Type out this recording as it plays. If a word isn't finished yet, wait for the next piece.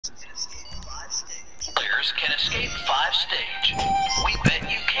Escape 5 stage. We bet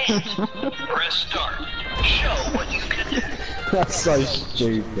you can. Press start. Show what you can do. That's so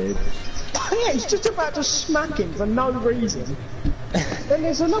stupid. Yeah, he's just about to smack him for no reason. Then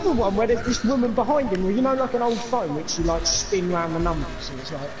there's another one where there's this woman behind him, you know, like an old phone which you like spin round the numbers, and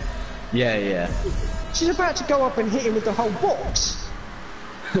it's like... Yeah, yeah. She's about to go up and hit him with the whole box.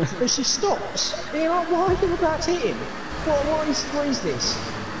 But she stops. And you're like, why are you about to hit him? What is this?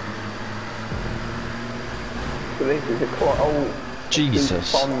 So this is a quite old...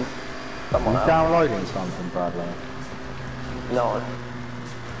 Jesus. Fun. Someone else. Downloading something, Bradley. No.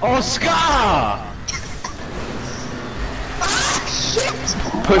 Oscar! Ah, shit!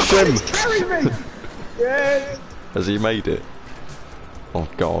 Push him! Carry me! Yes! Has he made it? Oh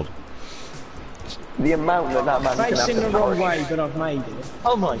god. The amount that man can Facing have the to wrong carry. way, but I've made it.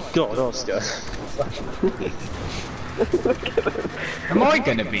 Oh my god, Oscar. Am I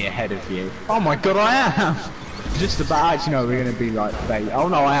going to be ahead of you? Oh my god, I am! Just about, actually no, we're going to be like bait. Oh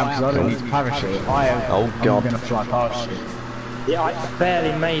no, I am, because I don't need to parachute. I am. Oh god. I'm going to fly past you. Yeah, I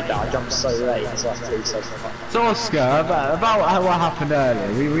barely made that. I jumped so late, so I flew so far. So Oscar, about what happened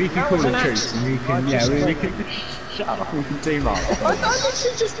earlier, we can call was it an truce and we can, we can, shut up, we can team up. I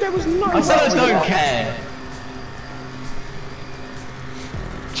literally just, there was no... I said I don't care!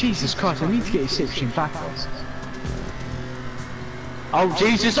 Jesus Christ, I need to get your section backwards. Oh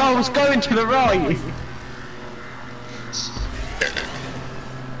Jesus, I was going to the right!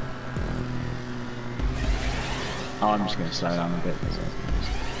 Oh, I'm just going to slow down a bit.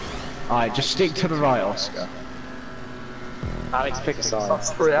 Alright, just stick to the right, Oscar. Alex, pick a side.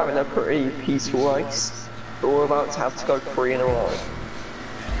 Us three having a pretty peaceful race. But we're about to have to go 3 in a row.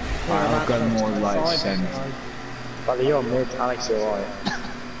 Alright, I'll go more like centre. But you're mid, Alex, you're right.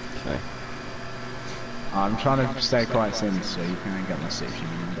 Okay. I'm trying to stay quite centre so you can get my section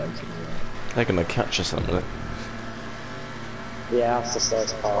and go to the right. They're gonna catch us in a minute. Yeah, that's the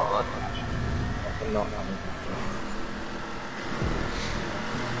slowest part. I'm not having.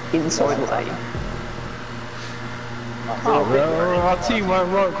 Inside lane. Oh, well, our team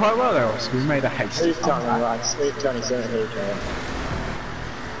worked quite well there, Oscar. We made a hasty We've done comeback. right, we've done exactly each other.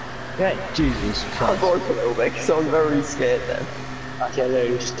 Okay, Jesus I Christ. broke a little bit because I was very scared then. okay, look,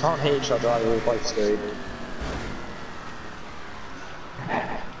 we just can't hit each other, either we're both screwed.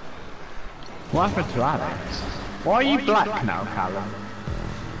 What happened to Alex? Why are you black now, Callum?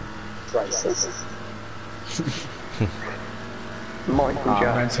 Racist. Michael Oh, I'm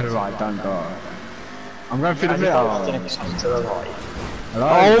going Jackson. to the right, don't go. I'm going through the And you're both middle. gonna come to the right. Hello?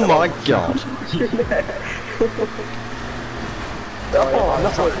 Oh my god. Oh, I'm no.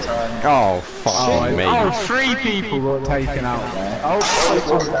 turn. Oh fuck me. Oh, 3 people got taken out there. Oh,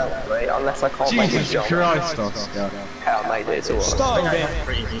 Unless I can't make a Jesus jump. Christ, Oscar. I made it, it's alright. Start I with think it. I'm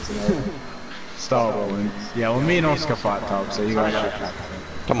pretty easy now. Star Wars. Yeah, well, me and Oscar fight up, so you guys should.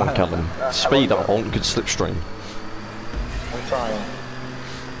 Come on, Callum. Speed up on good slipstream. I'm trying.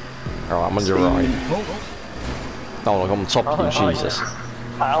 Alright, I'm on your right. Oh, like I'm on top of you, Jesus.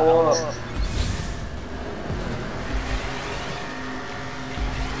 Power.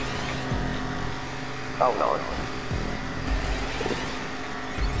 Oh no.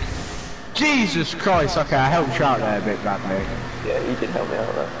 Jesus Christ, okay, I helped you out there a bit, badly. Yeah, you did help me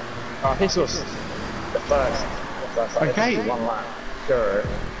out there. Oh, this was the first. Okay. One lap. Sure.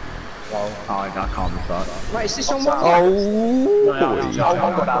 Well, Oh, I can't be fucked. Wait, is this on one? Oh, no, Oh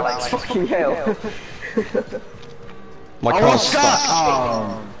my god, Alex, fucking hell. my Oh, car's Oscar! stuck.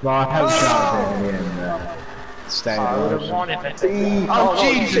 Oh, well, I helped you out in the end there. Stay I would have there. won if it. Oh,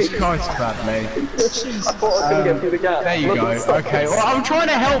 Jesus Christ, Bradley. I thought I was gonna get through the gap. There you Look go. at the Okay, well, I'm trying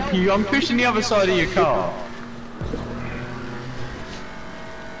to help you. I'm pushing the other side of your car.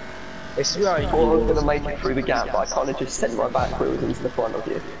 It's right. I thought I was gonna make it through the gap, but I kind of just sent my back wheels into the front of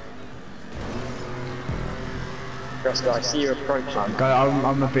you. Oscar, I see you approaching.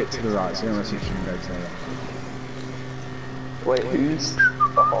 I'm a bit to the right, so I'm gonna see if you can go to the left. Wait, who's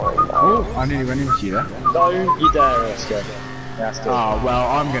behind that? Oh, I nearly went into you there. Don't you dare, Oscar. That's good. Oh, well,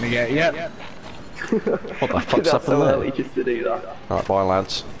 I'm gonna get, yep. What the fuck's That's happened so there? early just to do that. Alright, bye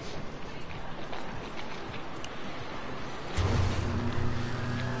lads.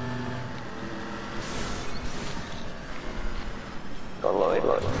 Got Lloyd,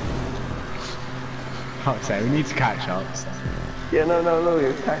 look. I'd say we need to catch up. So. Yeah, no,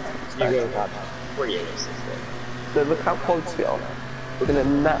 okay. You will have 3 aces. So look how close we are. We're gonna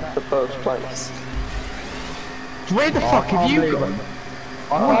nap the first place. Where the fuck have you gone?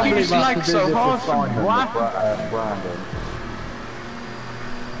 Why did you just lag so hard for me? What happened?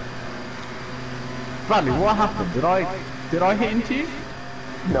 Bradley, what happened? Did I hit into you?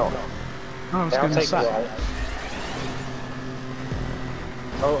 No. I was Yeah, I'll gonna take the say. right.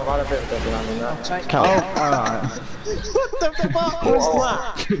 Oh, I've had a bit of double landing there. Callum, Alright. What the fuck was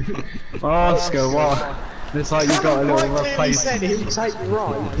that? Oscar, what? It's like you got a little Quite clearly replace. said he'll take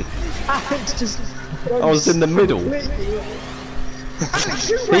right. Alex just... I was in the middle.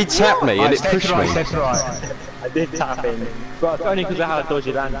 He tapped me and it pushed me. That's right. I did tap in, but only because I had a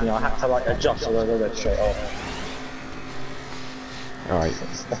dodgy landing, I had to like adjust a little bit straight off. Alright,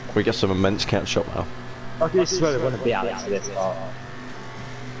 we get some immense catch up now. I could swear it wouldn't be Alex for this part.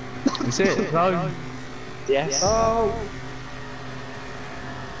 Is it? No. Yes. Oh,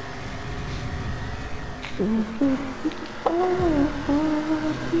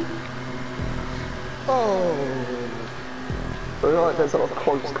 Right, there's a lot of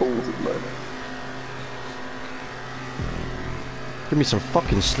close calls at the moment. Give me some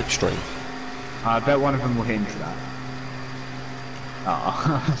fucking slipstream. I bet one of them will hinge that.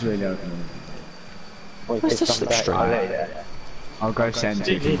 Oh, I was really hoping. Where's the slipstream? I'll go send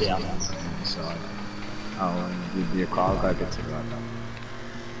Did you. you, Alex? Sorry. Oh, your car, I'll go get to right now.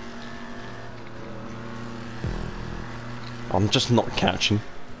 I'm just not catching.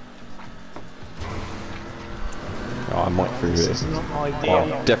 Oh, I might through here. It's not Oh, ideal.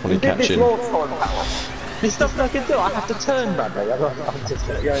 I'm definitely Did this catching. last time, pal. There's stuff I can do, I have to turn, Bradley. I'm just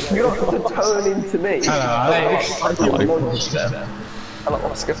gonna go You don't have to turn into me. Hello, Alex. Hello,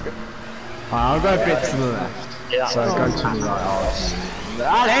 Oscar. I'll go a bit to the left. Yeah, So go to the right. Oh.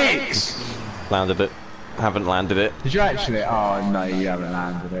 Alex! Landed it. Haven't landed it. Did you actually? Oh no, you haven't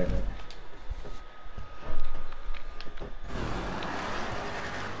landed it.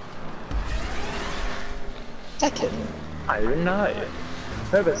 second. I don't even know.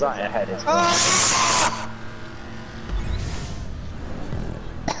 Herbert's right ahead as well.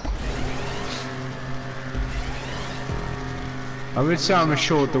 I would say I'm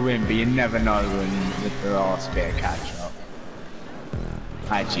assured to win, but you never know when with the last bit of catch up.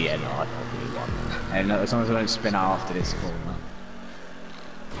 Actually, yeah, no, I probably won. And as long as I don't spin out after this corner.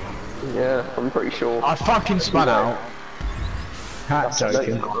 Yeah, I'm pretty sure. I fucking spun out. Cat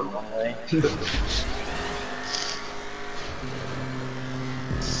joking.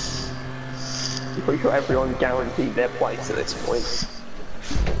 I'm pretty sure everyone guaranteed their place at this point.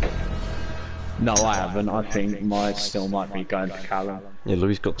 No, I haven't. I think mine still might be going to Callum. Yeah,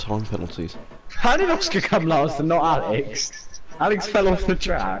 Louis got time penalties. How did Oscar come last and not Alex? Alex fell off the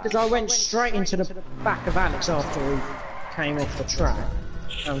track. Because I went straight into the back of Alex after he came off the track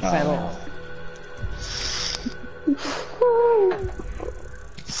and fell off.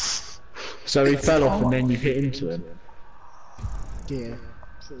 So he fell off and then you hit into him. Yeah,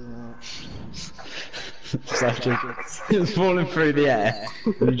 pretty much. So he was falling through the air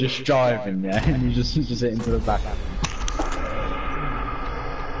and you're just driving, yeah, and you just hit into the back.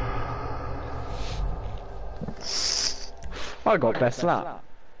 I got best lap.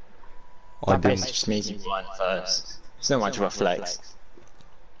 I That didn't. basically just means you won first. It's not much of a flex.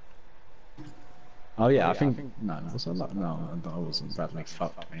 Oh yeah, I think no, was I like no, I wasn't. Bradley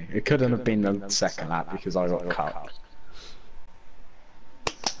fucked me. It couldn't have been the second lap because I got cut.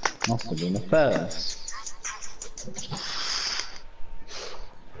 Must have been the first.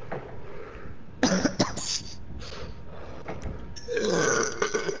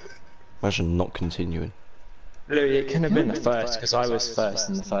 Imagine not continuing. Louis, it couldn't have been the first because I was first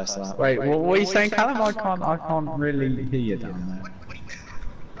in the first lap. Wait, what are you saying, Callum? I can't really hear you down there.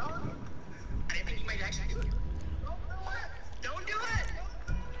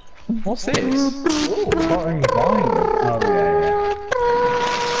 What's this? Potting vine. Oh yeah.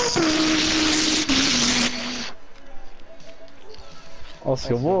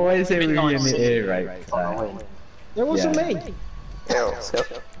 Oscar, what is it with you in the ear rape today? It wasn't Yeah. me. Yeah, Oscar.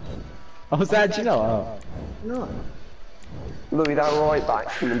 Oh, was that, do you know? Oh. No. Louis, that right back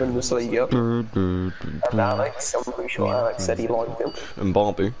from the Bundesliga. And Alex, I'm pretty sure Alex said he liked him. And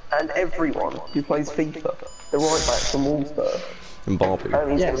Barbu. And everyone who plays FIFA. The right back from Wolfsburg. And Barbu.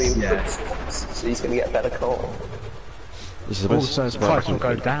 And he's going to be in Yeah. good spots, so he's going to get a better car. This is the best. Also, his price will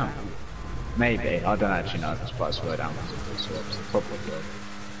go down. Maybe. I don't actually know if his price will go down because of the swaps. It probably will.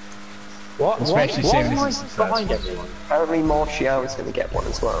 What? Especially Why seeing am I this is the first behind one. everyone? Apparently Martial is going to get one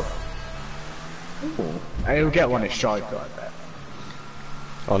as well. He'll get one at striker, I bet.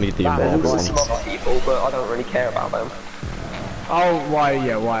 I need the That involved was- There's one. some other people, but I don't really care about them. Oh, why,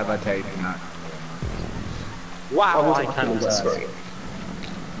 yeah, why have I taken that? I Wow, I wasn't looking can't at the tell. screen.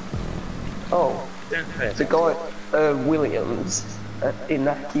 Oh, the guy, Williams,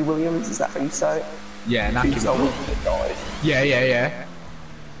 Inaki Williams, is that how you say it? Yeah, He's Naki. old, he died. Yeah.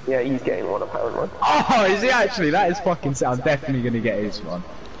 Yeah, he's getting one apparently. Oh, is he actually? That is fucking sick. I'm definitely gonna get his one.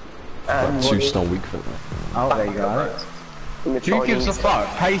 And 2-star weak foot. Oh, there you go, Alex. In the Who gives a Chinese fuck?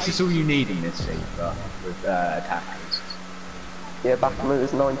 Pace is all you need in this FIFA with attackers. Yeah, back when it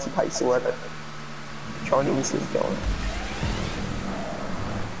was 90 pace already. Chinese is gone.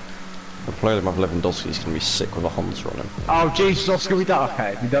 The player of Lewandowski is going to be sick with a Hunter on him. Oh Jesus, Oscar, we done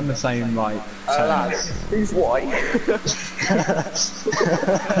okay. We've done the same like. Who's white? What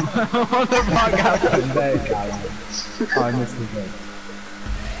the fuck happened there, Callum? Oh, I missed the bit.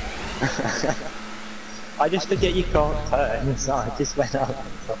 I just forget you can't turn, so I just went up.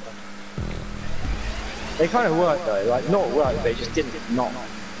 They kind of worked though, like not work, but it just didn't not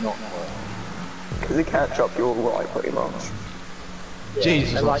work. Because it can't drop you all right, pretty much. Yeah,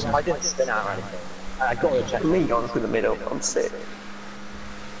 Jesus, and like I didn't spin out or anything. I got to check. Me going through the middle, I'm sick.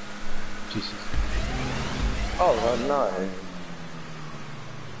 Jesus. Oh no.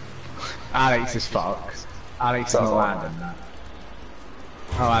 Alex is fucked. Alex is not landing that.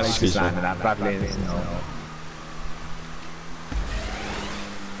 Oh, Alex Excuse is me. landing that. Bradley is not.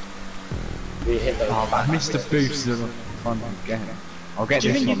 We hit those. Oh, I missed the boost of the fun game. I'll get Do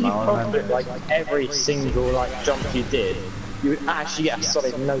you this think one if you now. prompted like every single like jump you did, you would actually get a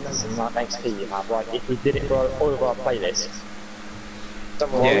solid notice in like XP you have? Like if we did it for all of our playlists.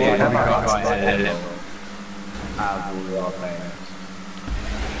 Someone Yeah, will, yeah, like, we got have right level. Out of all our players.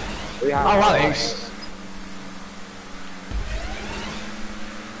 we have, Oh, Alex!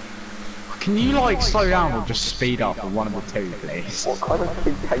 Can you like slow down or just speed up on one of the two, please? What kind of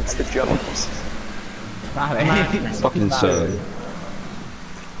kid hates the jumps? Alex! Fucking so.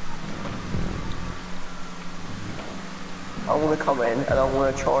 I want to come in and I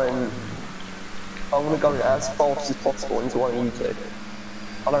want to try and... I want to go as fast as possible into one of you two.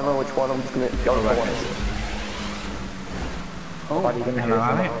 I don't know which one I'm just going to go for. Oh, hello,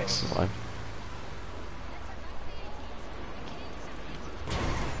 Alex. Right.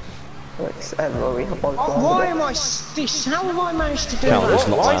 Alex and Rory have both Oh, why am I this? How have I managed to do Cal, that? it's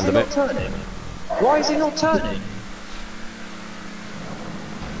not Why is it landed not it. turning? Why is it not turning?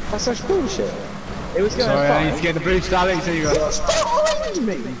 That's such bullshit. It was going Sorry, I need fine. to get the boost, Alex. There you go. It's behind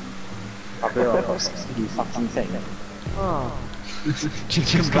me! I'll be honest, you fucking thing.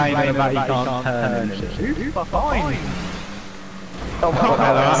 She's complaining about you can't turn. Fine. Oh, Hello,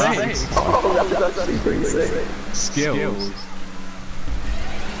 wow. Alex. Oh, that was actually pretty sick. Skills.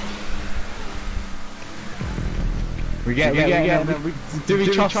 We get, do we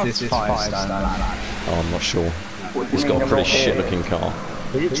trust this Firestone lad? Oh, I'm not sure. He's got a pretty shit looking car.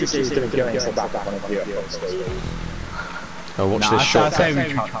 The YouTube is going to go into the back one of you. Oh, watch Nah, this I shot. say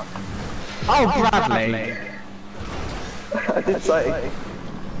we trust. Oh, Bradley! I did say.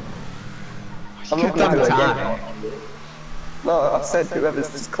 I'm You've not going done to do it again. time. No, I said whoever's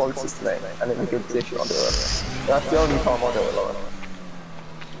the closest to me and in a good position, I'll do it. That's the only time I'll do it, Lauren.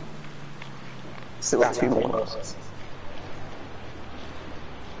 Still got 2 more.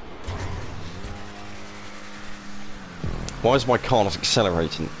 Why is my car not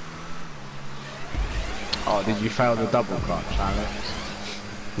accelerating? Oh, did you fail the double clutch, Alex?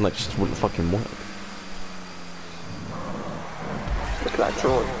 No, it just wouldn't fucking work. Look at that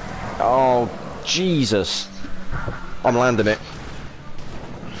drawing. Oh, Jesus. I'm landing it.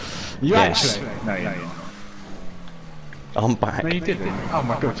 You Yes. actually? No, you didn't. I'm back. No, you didn't. Oh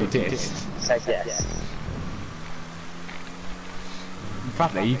my god, you did. Said yes.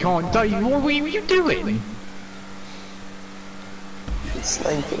 Bradley, you can't. Don't you, what were you doing? It's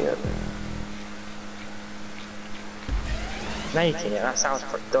snaking it. Making it, that sounds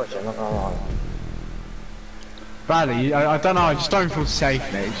pretty dodgy, I'm not gonna lie. Bradley, I don't know, I just don't feel safe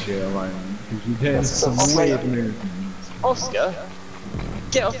next year alone. Because you're doing some weird movements. Oscar,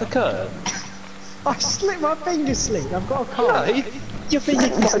 get off the curb. I slipped my finger slip. I've got a car. No, your finger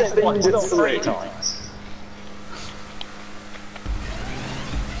can slip once, not 3 times.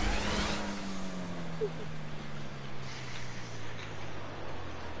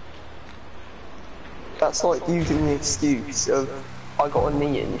 That's like using the excuse of, I got a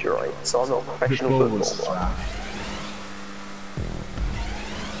knee injury, so I'm not a professional footballer.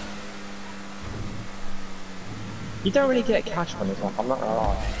 You don't really get cash on this one, I'm not gonna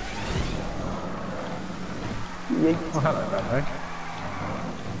lie. Yeah, Oh, hello, Bradley.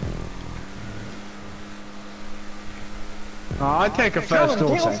 Oh, I'd take a first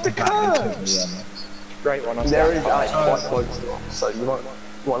Callum, or get off second the back, to be curbs. honest. Great one, Oscar. there is actually quite close to us, so you might,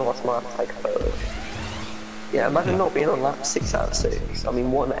 one of us might have to take a further. Yeah, imagine not being on lap 6 out of 6. I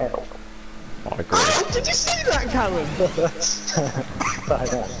mean, what an L. I agree. Did you see that, Callum?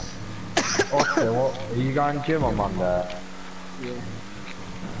 Oscar, what? Are you going gym on Monday? Yeah.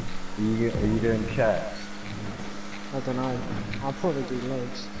 Are you doing chest? I don't know. I'll probably do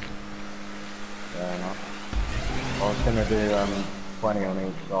legs. Fair enough. I was gonna do 20 on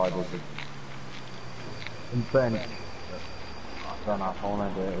each side of the bench. I don't know if I wanna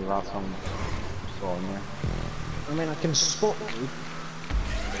do it without some sort of, yeah. I mean, I can spot you.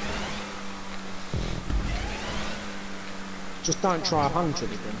 Just don't try 100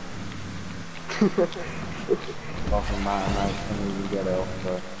 again. Doesn't matter, mate, as soon as you get it off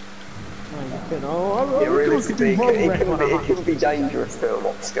the... Yeah, realistically, it can be dangerous to him,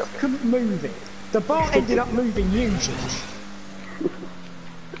 Oscar. Couldn't move it. The bar ended up moving you, Josh.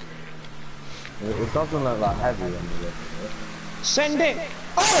 It doesn't look that heavy when you look at it. Send it!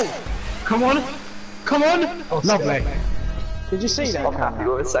 Oh! Come on! Come on! Lovely. Did you see that? I'm happy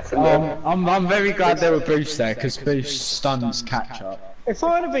with a second there. I'm very glad there were boosts there, because boost stuns catch up. If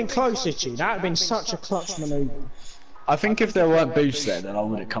I had been closer to you, that would have been such a clutch manoeuvre. I think if there weren't boosts there, then I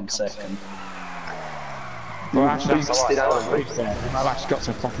would have come second. Well, actually, Boosted out. I've actually got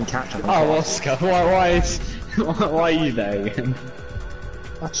some fucking catch up. Oh, Oscar, why are you there again?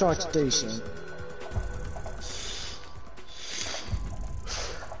 I tried to do so.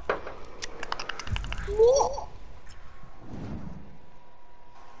 What?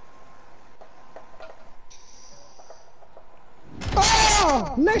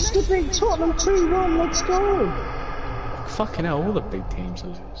 Ah! Leicester beat Tottenham 2-1, let's go! Fucking hell, all the big teams are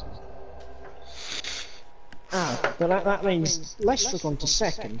losers. Ah, but that means Leicester have gone to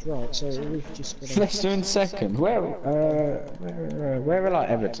second, right, so we've just got to... Leicester in second. Where are like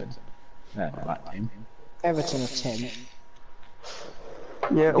Everton? No, not that team. Everton are 10th.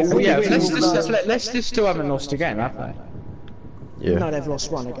 Yeah, Oh, yeah, Leicester still haven't lost a game, have they? Yeah. No, they've lost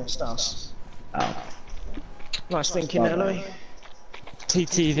one against us. Oh. Nice thinking there, Louis.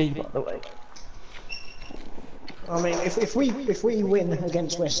 TTV, by the way. I mean, if we win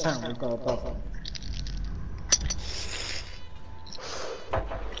against West Ham, we'll go above them.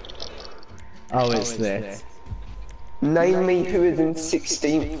 Oh, it's this. Name me who is in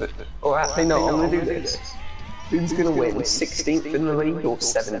 16th, or actually no, I'm gonna do this. Who's gonna win 16th in the league or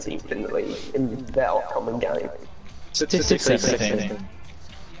 17th in the league in their upcoming game? Statistically, 16.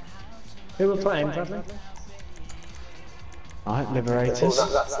 Who are playing, Bradley? Alright, Well, Liberators.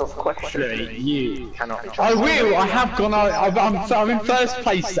 that's not the question. Louis, you cannot be I trusted. will, I have gone out, I'm in first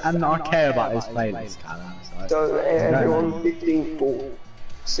place and I care about this playlist, Callum. So everyone 15th or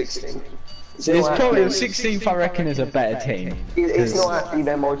 16th. It's probably the 16th, I reckon, is a better team. It's not actually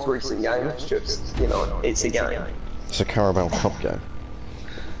their most recent game, it's just, you know, it's a game. It's a Carabao Cup game.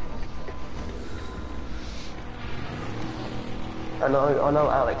 I know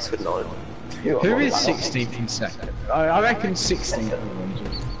Alex would know. Who is 16th and second? I reckon 16th.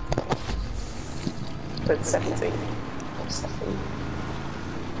 But 17th. Second.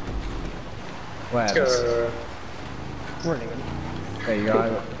 Where? Brilliant. There you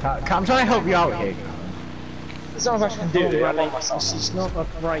go. I'm trying to help you out here. There's not much I can do, Bradley. This is not a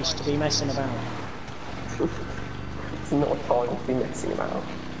race to be messing about. It's not a time to be messing about.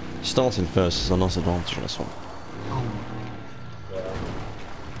 Starting first is a nice advantage on this one.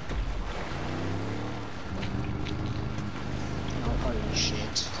 Oh, holy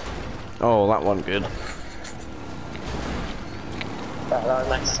shit. Oh, that one good. That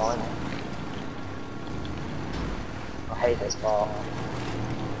next time. I hate this bar.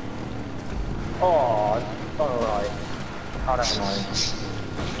 Oh, alright. I don't know.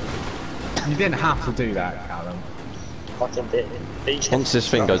 You didn't have to do that, Callum. Fucking did. Once this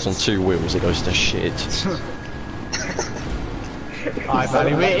thing goes on 2 wheels, it goes to shit. Alright,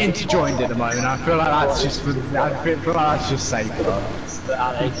 buddy, we're interjoined at the moment. I feel like that's just safe for us. But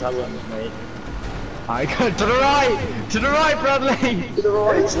Alex, I wouldn't mate. Alright, go to the right! To the right, Bradley! To the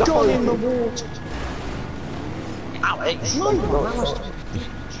right, It's gone in the water. Alex! No, that must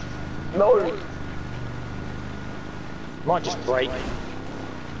have... No! Might just break.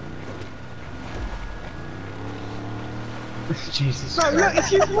 Jesus No, look,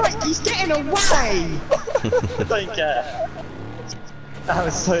 if you break, he's getting away! I don't care. That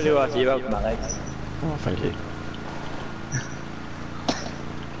was totally worth you helping, Alex. Oh, thank you.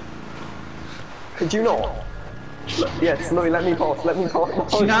 Could you not? Yes, Louis, let me pass, let me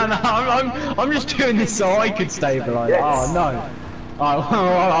pass. No, I'm just doing this so I could stabilise. Yes. Oh, no. Oh,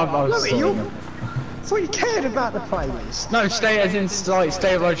 I'm Look, sorry. I thought you cared about the playlist. No, stay as in, like,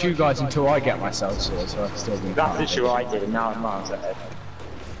 stabilise you guys until I get myself sorted, so I can still be That's literally what I did, and now I'm miles ahead.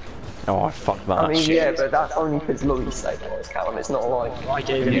 Oh, I fucked that I mean, shit. yeah, but that's only because Louis stabilised, Callum, it's not like... I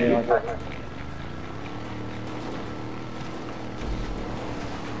gave him the idea.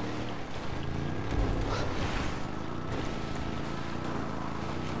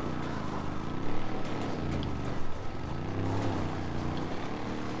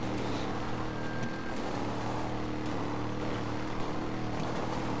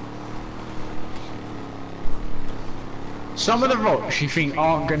 Some of the rocks you think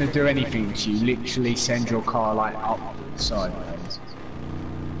aren't going to do anything to you literally send your car like upwards, sideways.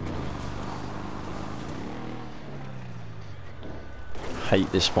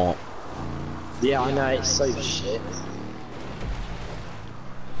 Hate this spot. Yeah, I know, it's so shit.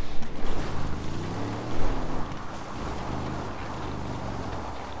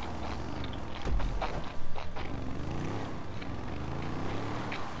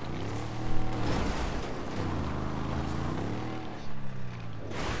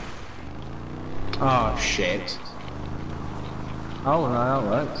 Oh shit. Oh no, that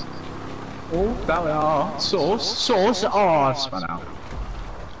works. Oh, that was sauce. Oh, I spun out.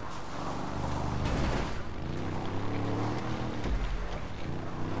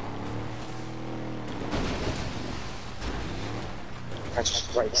 I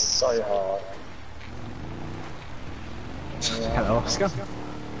just brake so hard. Hello, Oscar.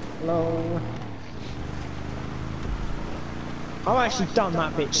 Hello. I've actually done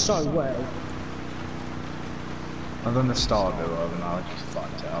that bit so well. I've done the start of it well, and I just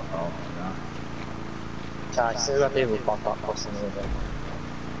fucked it up after that. Okay, so that people pop up crossing the river.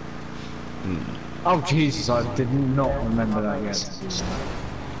 Oh Jesus, I did not remember that yet.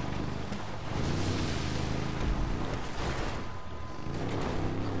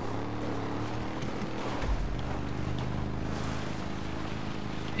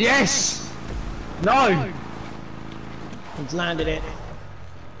 Yes! No! He's landed it.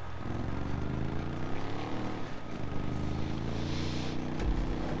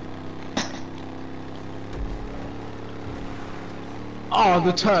 Oh,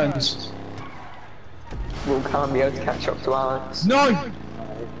 the turns. Will can't be able to catch up to Alex. No!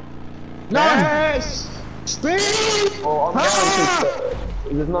 No! Yes! Speed! Oh, I'm down to third.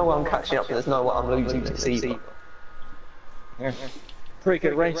 There's no way I'm catching up, and there's no way I'm losing to Steve. Yeah. Pretty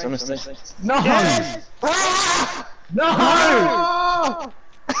good race, honestly. No! Yes! No! Ah!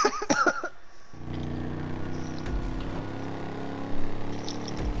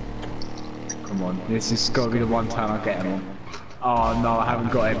 Come on, this has got to be the one time I get him on. Oh no, I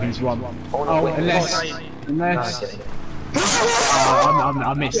haven't got him. He's won. Oh, no, Oh, wait, unless. Oh,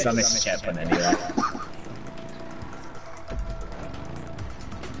 I missed the checkpoint anyway.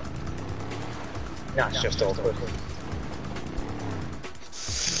 Nah, it's just awkward.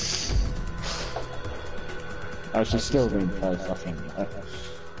 I should still be in first, I think.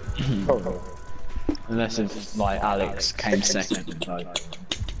 Probably. Unless if like Alex came second. Like.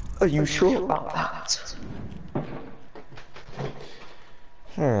 Are you sure about that?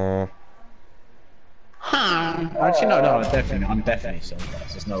 Actually, no, I'm definitely still first.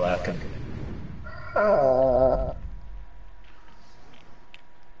 There's no way I can. Oh,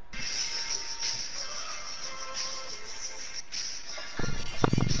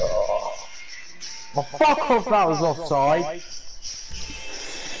 fuck off, that was offside.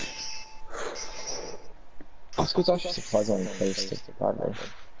 I was actually surprised I didn't play stick it badly.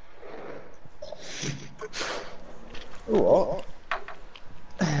 What?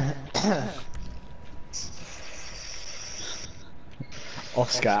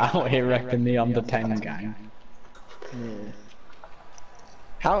 Oscar out here wrecking the under 10 gang.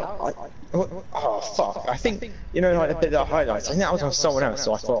 How? Oh fuck! I think you know, like a bit of the highlights. I think that was on someone else,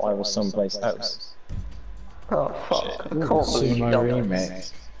 so I thought I was someplace else. Oh fuck, I can't believe you Sumo done that.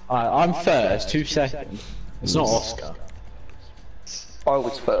 remix. I'm first, 2 seconds. It's not Oscar. I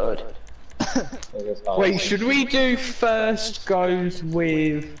was third. Wait, should we do first goes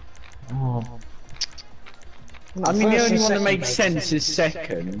with... Oh. I mean, the only one that makes sense is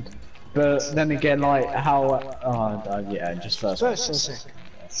second. But then again, like, how... Oh, yeah, just first. First and second.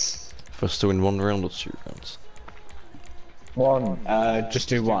 First to win 1 round or 2 rounds? One. Just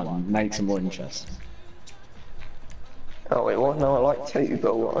do one, makes it more interesting. Oh wait, what? No, I like 2,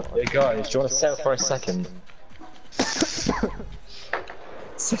 but what? Hey guys, do you want to settle for a second?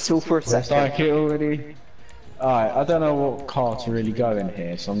 Settle for a It's second. like it already... Alright, I don't know what car to really go in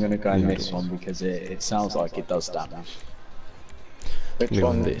here, so I'm gonna go in this one because it sounds like it does damage. Which Look at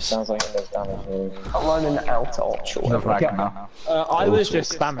one this. sounds like it does damage? Really? I'm running out arch or The whatever. Ragnar. I was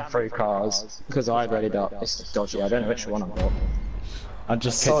just spamming through cars because I read it up. It's dodgy. I don't know which one I got. I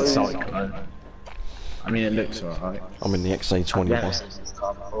just picked the Cyclone. I mean, it looks alright. I'm in the XA21. Never seen this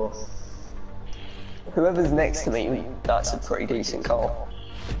car before. Whoever's next to me, that's a pretty decent car.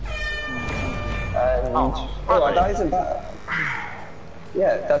 And oh, that isn't bad.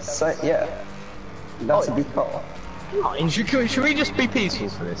 Yeah, yeah, that's a good car. Should we just be peaceful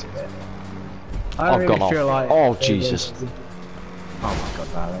for this bit? I I've don't gone really feel off. like... Oh Jesus! Oh my god,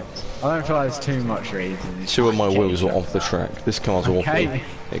 Alex. I don't feel like there's too much reason. 2 of my wheels are off the track. This car's awful. Okay.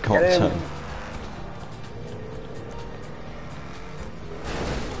 It can't Get in. turn.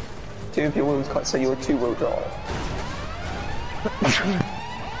 Two of your wheels cut, so you're two-wheel drive.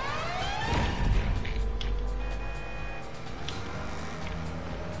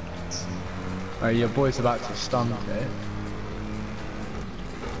 Oh, your boy's about to stunt it.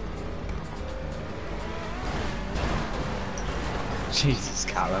 Jesus,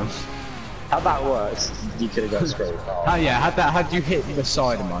 Callum. How that works, you could have got screwed. Oh yeah, had you hit the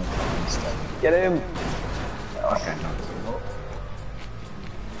side of my car instead? Get him! Okay, no.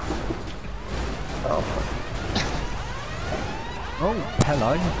 Oh, Oh,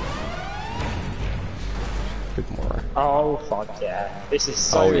 hello. Good morning. Oh, fuck yeah. This is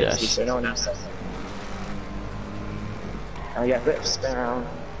so Oh, easy, yes. so no one else does it. And we get a bit of spin around.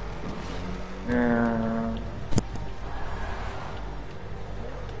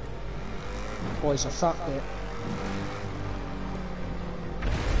 Boys, I fucked it.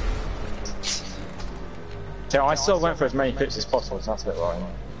 So I still went for as many clips as possible, so that's a bit worrying.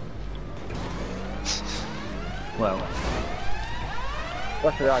 Well,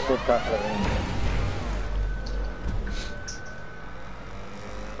 Luckily I did perfectly.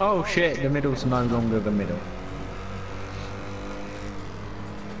 oh shit, the middle's no longer the middle.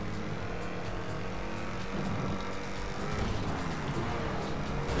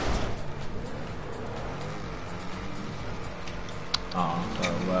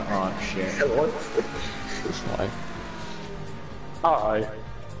 Oh shit. It's fine. Uh-oh.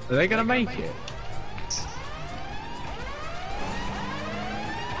 Are they gonna make it?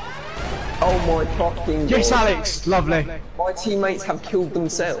 oh my fucking Yes, God. Alex! Lovely! My teammates have killed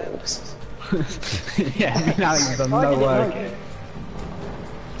themselves. Yeah, me and Alex have done no work here.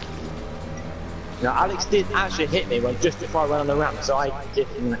 Now Alex did actually hit me when just before I went on the ramp, so I give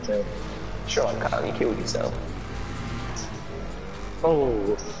him the kill. Sure, I can't. You killed yourself.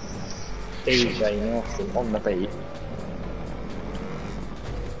 Oh, DJ Norton on the beat.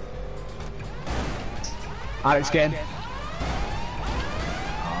 Alex again.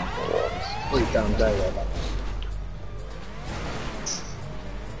 Pretty damn day there.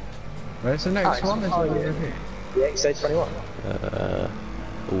 Where's the next one? Is it over here? The XA21.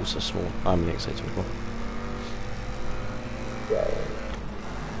 Also small. I'm the XA24. Yeah.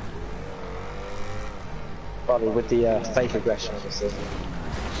 Probably with the fake aggression, obviously.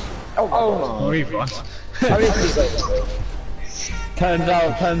 Oh, we've won. Turns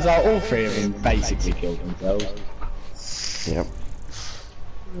out all three of them basically killed themselves. Yep.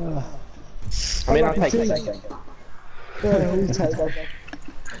 I mean, I'll take a second. Yeah, we take that.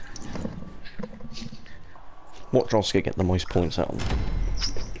 What Droska get the most points out of?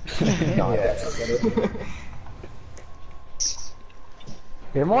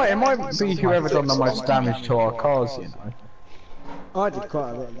 It might be whoever done the most damage to our cars, you know. I did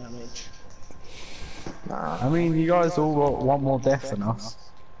quite a bit of damage. I mean, you guys all got one more death than us.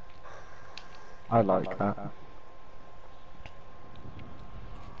 I like that.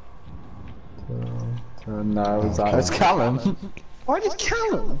 No, it's Callum. I did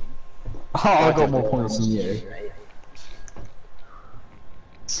Callum. Oh, I got more points than you.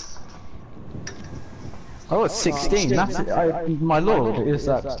 Oh, it's 16. That's my lord. Is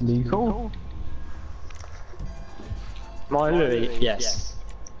that legal? My Louis, yes.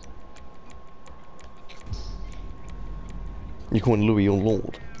 You calling Louis your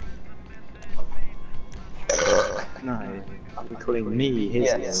lord? No, I'm calling me his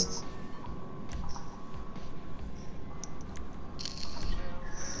Yes.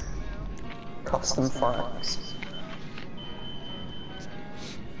 Custom frags.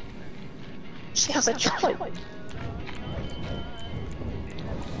 She has a child.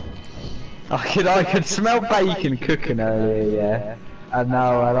 I could smell bacon cooking earlier, yeah. And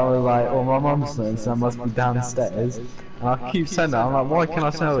I was like, oh, my mum's saying so I must be downstairs. And I keep saying that, I'm like, why can I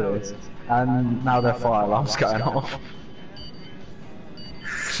smell this? And now their fire alarm's going off.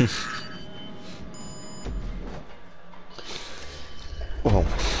 Well,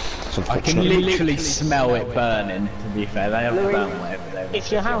 I can literally smell it burning, to be fair. They have burnt whatever they want.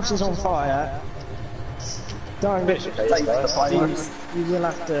 If your house is on fire, don't take the fight. You will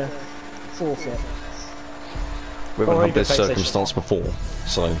have to forfeit. We haven't had this circumstance before,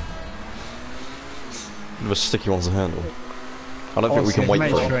 so the sticky ones to handle. I don't think we can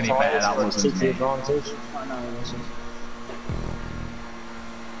wait for it. Any better, that wasn't me. Advantage. I know it wasn't.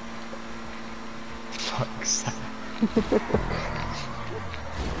 Fuck's sake.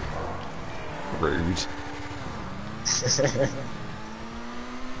 Rude.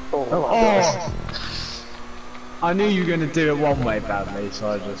 Oh! I knew you were going to do it one way badly, so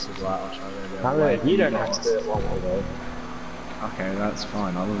I just was like, I'll try to do it one way. You don't have to do it one way though. Okay, that's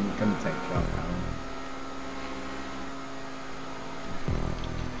fine. I wasn't going to take you out now.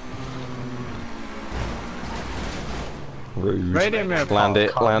 Rude. Radio Mirror Land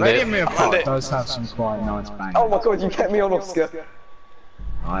it, land Radio it. Mirror Land Park it. does have some quite nice bangers. Oh my god, you kept me on, Oscar.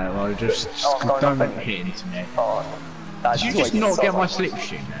 Alright, well, just don't hit into me. Oh, Did you just not get my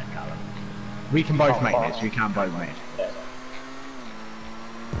slipstream there, Callum? We can both make this, we can both make it.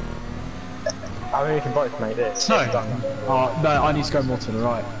 I mean, we can both make this. No, no, I need to go more to the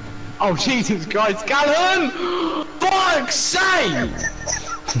right. Oh, Jesus Christ, Callum! Fuck's sake!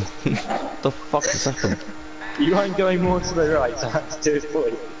 The fuck is happened? You ain't going more to the right, so I have to do it for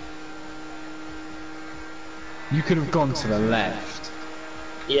you. You could have gone to the left.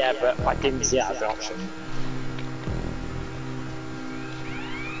 Yeah, but I didn't see that as an option.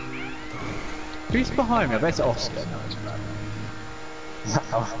 Who's behind me? I bet it's Oscar. No, it's bad.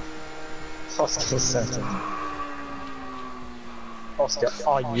 Wow. Oscar's certain. Oscar,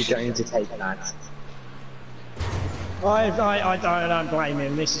 are you going to take that? I don't blame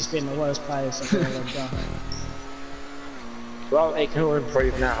him. This has been the worst place I've ever done. Well, it can all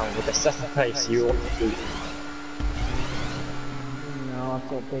improve now. With the second place, you ought to keep. No, I've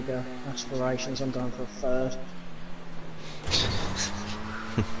got bigger aspirations. I'm going for a third.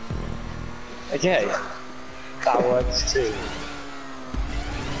 Okay, that works too.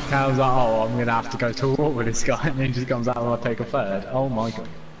 Callum's like, oh, I'm gonna have to go to war with this guy, and then he just comes out and I'll take a third. Oh my god.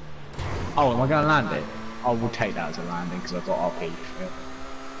 Oh, am I gonna land it? I will take that as a landing because I've got RP for it.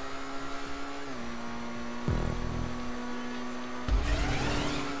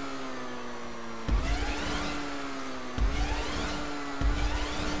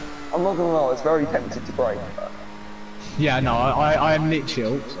 I'm not gonna lie, I was very tempted to break. But... Yeah, no, I am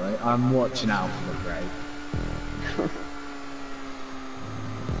literally, oh, sorry, I'm watching out for the break.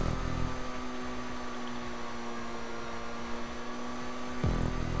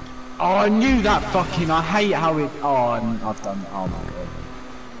 Oh, I knew that fucking, I hate how it, oh, I've done, oh my god.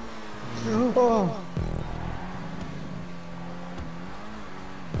 Oh.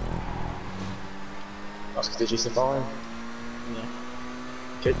 Oscar, did you survive? Yeah.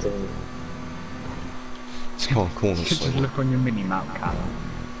 Good thing. It's got a corner You could just swing. look on your mini-map, Callum.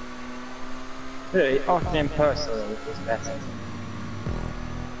 Really, Arkham personally is better.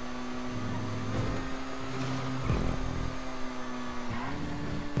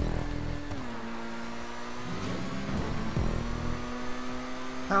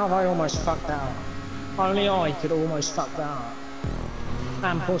 How have I almost fucked that up? Only I could almost fuck that up.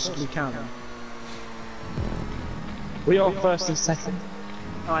 And possibly Callum. We are first and second.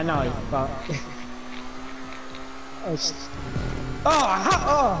 I know, but...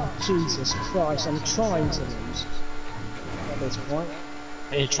 oh, Jesus Christ, I'm trying to lose. At this point.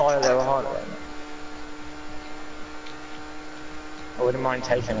 And you try a little harder then. I wouldn't mind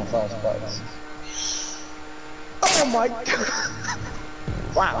taking a first place. Oh my god!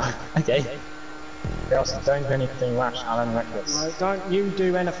 Wow, okay. Elsa, don't do anything rash, Alan Reckless. No, don't you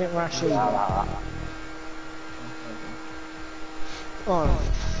do anything rash either. Oh.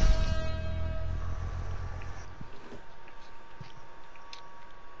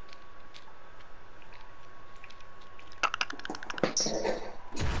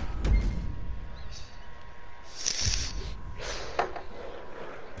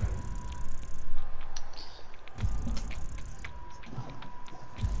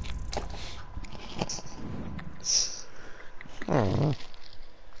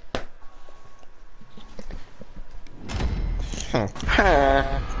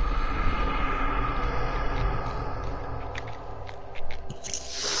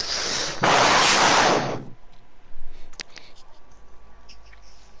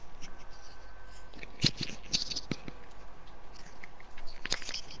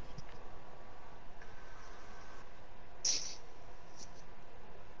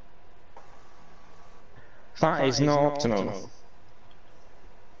 That is not optimal.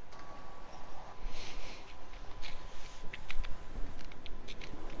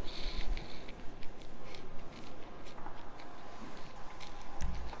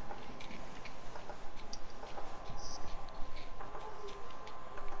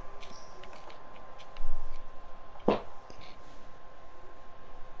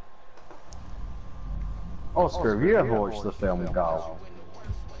 Oscar, have you ever watched the film Goal?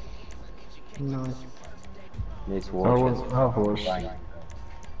 No. Need to watch it. I've watched.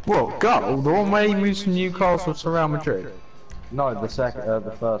 What, Goal? The one where he moves from Newcastle to Real Madrid? No, the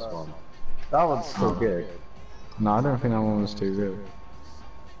first one. That one's still good. No, I don't think that one was too good.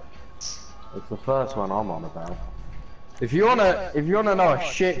 It's the first one I'm on about. If you wanna know a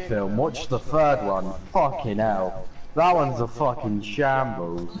shit film, watch the third one. Fucking hell, that one's a fucking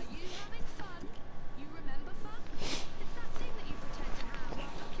shambles.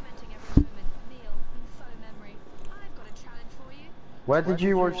 Where did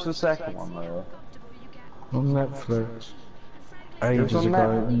you watch the second one, though? On Netflix. It was Ages on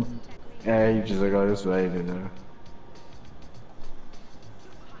ago. Ages ago, this way, you know.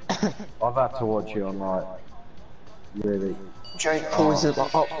 I've had to watch it on, like, really. Jake Paul's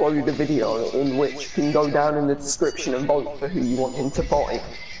upload a video in which you can go down in the description and vote for who you want him to fight.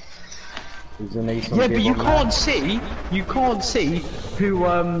 Yeah, but you can't see who,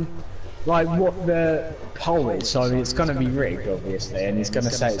 like what the poll is, so it's gonna be rigged, obviously, and he's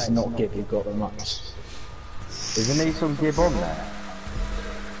gonna say it's not Gib who got the most. Isn't he some Gib on there?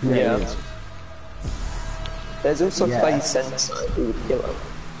 Yeah. he is. There's also Yeah. Faye Sensei who would kill him.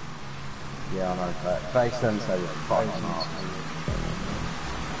 Yeah, I know that. Face Sensei was fucking up.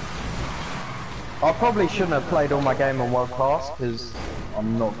 I probably shouldn't have played all my game on World Class, because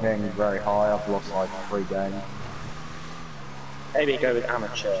I'm not getting very high. I've lost like 3 games. Maybe go with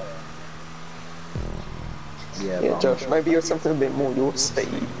amateur. Yeah, Yeah, but Josh, maybe you're something a bit more your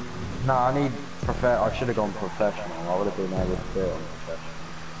speed. no, I need I should have gone professional. I would have been able to do it on professional.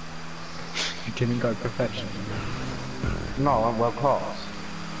 You didn't go professional. No, I went World Class.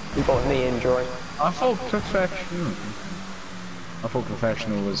 You got a knee injury. I thought professional. I thought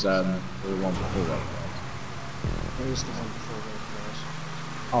professional was the one before World Class. Who's the one before World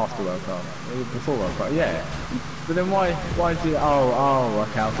Class? After World Class. Before World Class, yeah. But then why did oh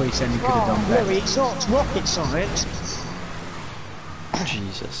okay, I thought you said you could have done Oh, better. Louis, it's not rocket science.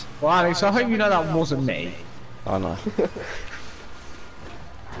 Jesus. Well, Alex, I hope you know that wasn't me. I know.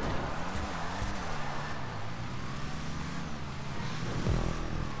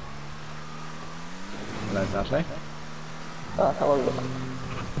 Hello, Dudley. Hello.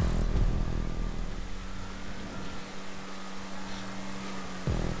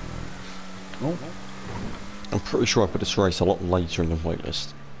 Oh. I'm pretty sure I put this race a lot later in the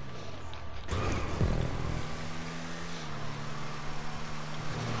waitlist.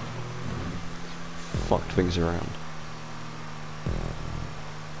 Fucked things around.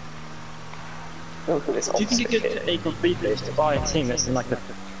 Look at this Do you think Oxford it could kid. a complete this to buy a team that's in like a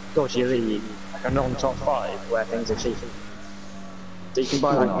dodgy league, like a non-top 5, where things are cheaper? So you can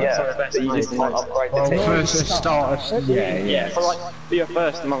buy like some of the best but you players just in can't most- upgrade the Well, team. first start. Yeah, for like for your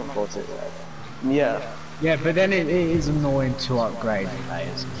first month or two. Yeah. Yeah, but then it is annoying to upgrade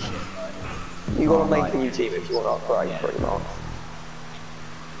players and shit. You gotta make a new team if you want to upgrade, pretty much.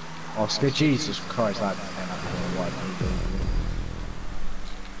 Oscar, Jesus Christ, that came up with a white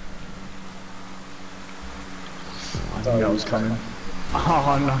I knew that was coming.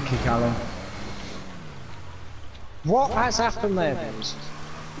 Oh, unlucky, Callum. What has happened there, Vince?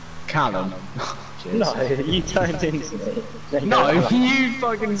 Callum. No, you turned into me. No, you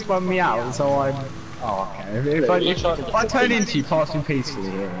fucking spun me out, so I'm... Oh, okay. If I turn into you, pass me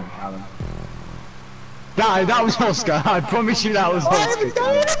peacefully here, Callum. That was Oscar. I promise you that was I Oscar. haven't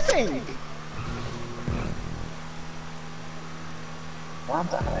done anything! Damn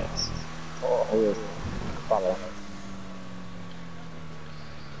that, Alex. Oh, weird. Follow.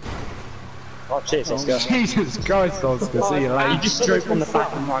 Oh, cheers, Oscar. Jesus Christ, Oscar. See you later. You just drove on the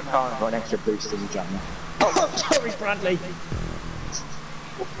back of my car and got an extra boost in the jump. Oh, sorry, Bradley.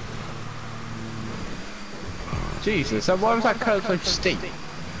 Jesus, so why was that curve so steep?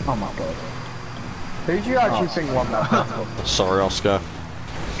 Oh my god. Who do you actually think won that battle? Sorry, Oscar.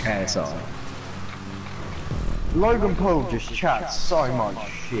 Okay, it's alright. Logan Paul just chats so much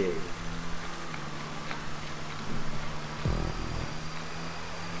shit.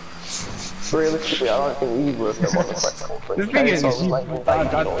 Realistically, I don't think either of them won the press conference. The thing is, So I was you- making I-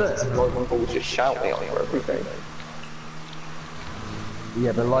 baby noises and Logan Paul was just shouting over everything.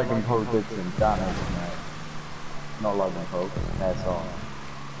 Yeah, but Logan Paul did some damage, mate. Not Logan Paul, that's all.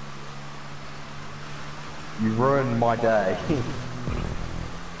 You ruined my day.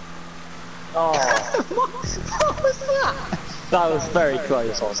 Oh, What was that? that was very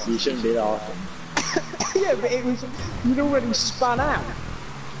close, Oscar. You shouldn't be laughing. Yeah, but it was... You'd already spun out.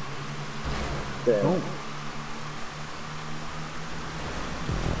 Yeah.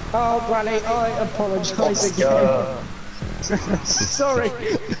 Oh, Bradley, I apologise again. Sorry.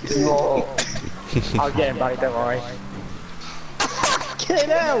 Whoa. I'll get him back, don't worry. Get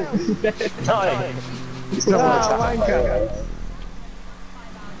out! No! It's Oh, not what's happening. wanker.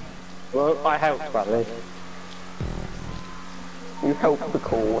 Well, I helped, Bradley. You helped the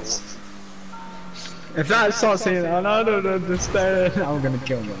cause. If that starts saying, I don't understand, I'm gonna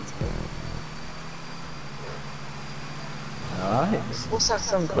kill myself. Alright. What's that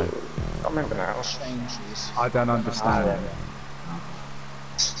song called? I can't remember now. I don't understand it.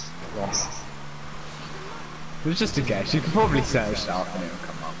 Yes. It was just a guess. You could probably search that and it'll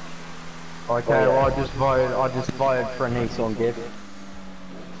come up. Okay, well I just voted for a Nissan gift.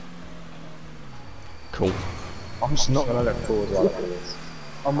 Cool. I'm just not gonna look forward while I do this.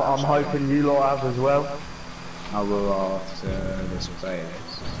 I'm hoping you lot have as well. I will after this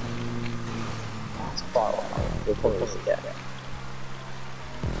playlist. It's quite a while. We'll probably get it.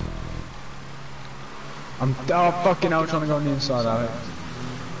 I'm fucking hell trying to go on the inside, Alex.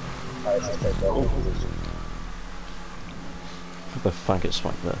 Oh, this is the goal position. The faggot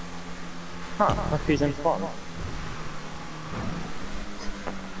smack there. Huh, look who's in front.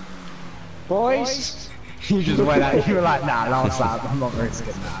 Boys! You just went out, you were like, nah, last lap, I'm not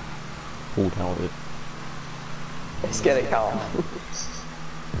risking that. Pulled out of it. Let's get it, Carl.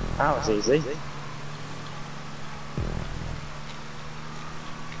 That was easy.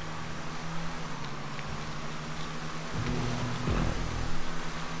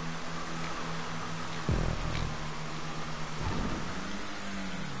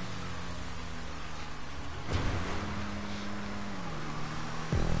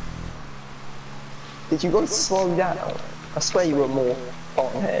 Did you guys slow down? I swear you were more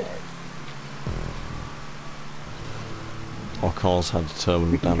on head. Our cars had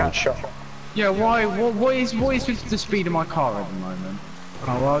terminal damage. Yeah, why, what is with the speed of my car at the moment?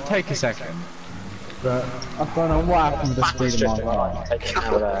 Oh, well, I'll take a second. But I don't know what happened with the speed of my car. Take it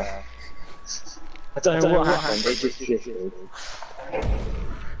out there. I don't know what happened, it just shifted.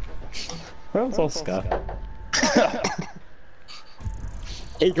 Where's Oscar?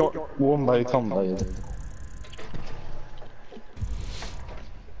 He got wombo comboed.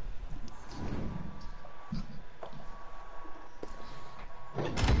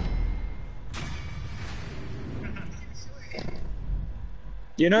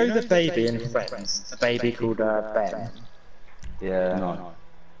 You know the baby in Friends? The baby called Ben? Yeah. No.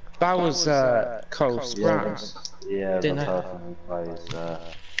 That was Cole Sprouse. Yeah, the Didn't I? person who plays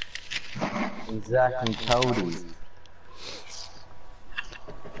Zach and Cody.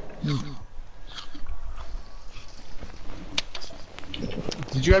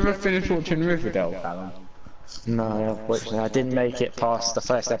 Did you ever finish watching Riverdale, Callum? No, unfortunately, I didn't make it past the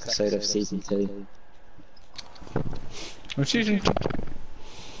first episode of season 2. Well, season...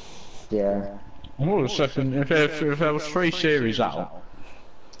 Yeah. Well, the second, if there was 3 series out,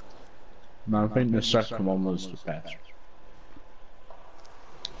 no, I think the second one was the best.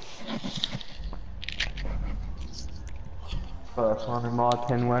 First one in my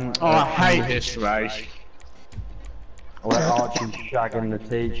opinion went. Oh, I hate this race. Where Archie's shagging the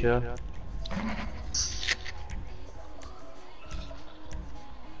teacher.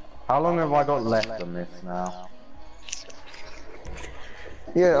 How long have I got left on this now?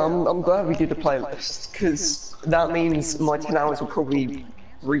 Yeah, I'm glad we did the playlist, because that means my 10 hours will probably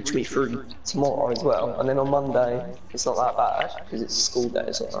reach me through tomorrow as well, and then on Monday, it's not that bad, because it's school day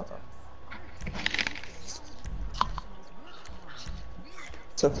as well.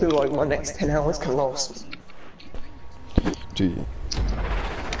 So I feel like my next 10 hours can last. Do you?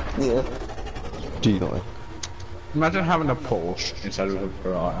 Yeah. Do you though? Imagine having a Porsche instead of a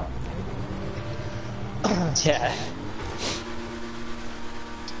Ferrari. Yeah.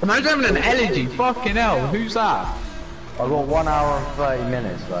 Imagine having an Elegy, fucking hell, who's that? I've got 1 hour and 30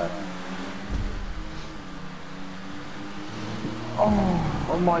 minutes left. Oh,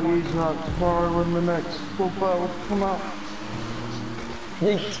 I might use that tomorrow when the next full battles come out.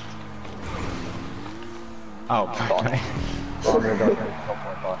 Yeet. Oh, okay.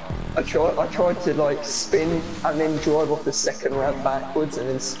 I tried to like spin and then drive off the second ramp backwards and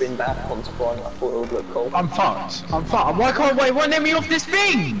then spin back onto one. I thought it would look cool. I'm fucked. I'm fucked. Why can't wait? Why let me off this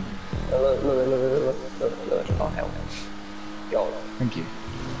thing? Look. Oh hell. Yo. Thank you.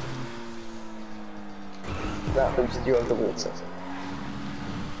 That boosted you over the water.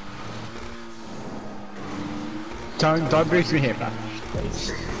 Don't boost me here, man.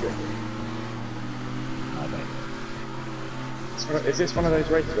 Is this one of those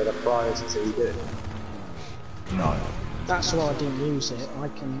races where the prize is who you do? No. That's why I didn't use it. I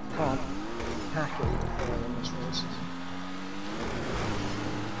can't hack it in this race.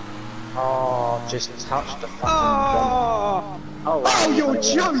 Oh, just touch the fucking Oh, Oh, you're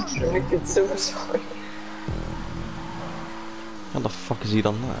joking! Wicked suicide. How the fuck has he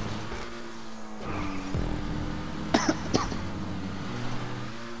done that?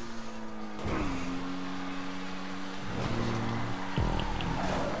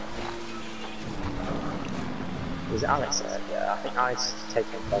 Was it Alex there? Yeah, I think I's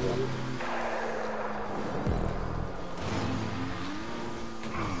taken from him.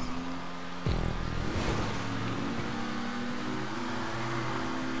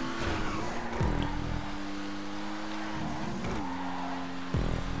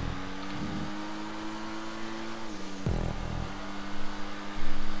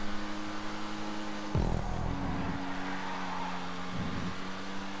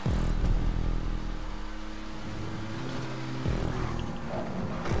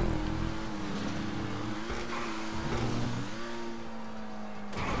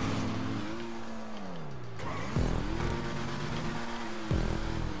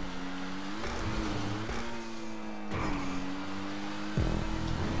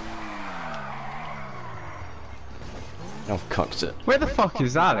 I've cucked it. Where the fuck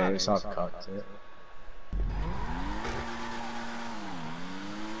is Alex? I've cucked it.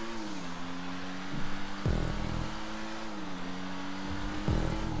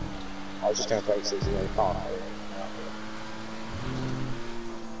 I was just going to break 60 really far.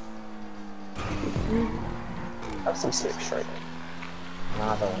 Have some slip straight.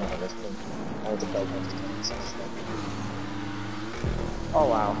 Nah, I don't know this thing. I want to play most of the Oh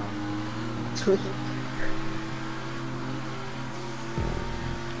wow.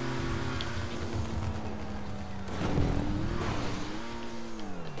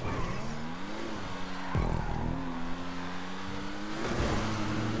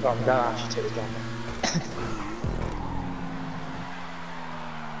 I'm going to actually take the gun.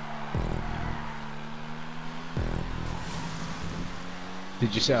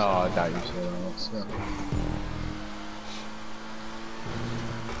 Did you say? Oh, I doubt you said that.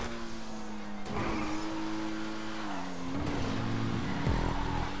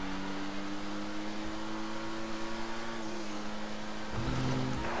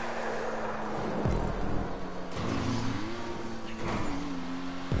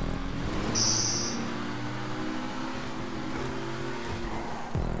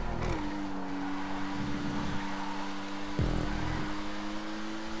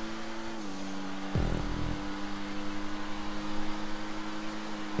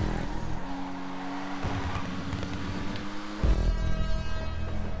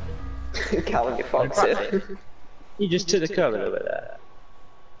 Callum, you fucked it. You just took the curve a little bit there.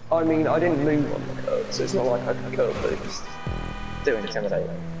 I mean, I didn't move on the curve, so it's not like I could curve boost. Do intimidate.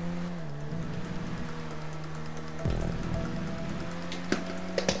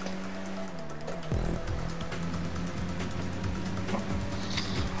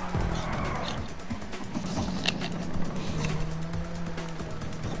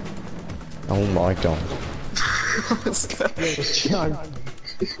 Oh my god.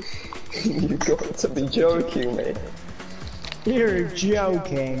 You've got to be joking me. You're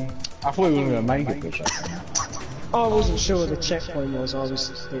joking. I thought we were gonna make it push up. I wasn't sure what the checkpoint was, I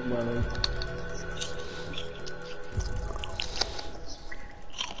was a bit worried.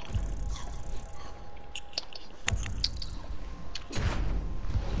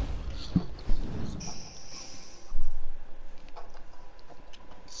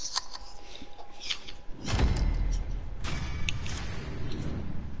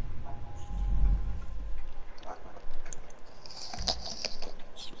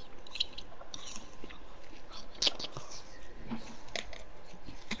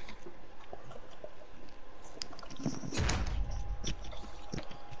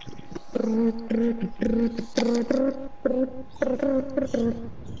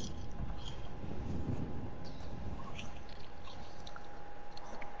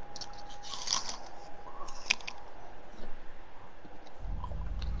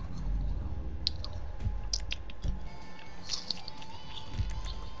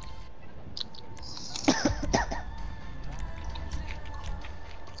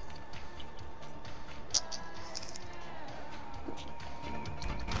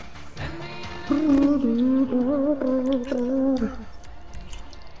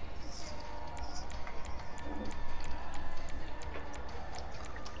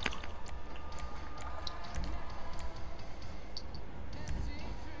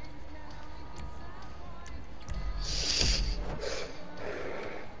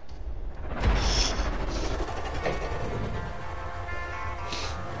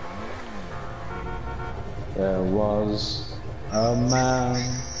 There was a man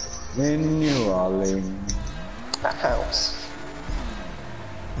in New Orleans. That house.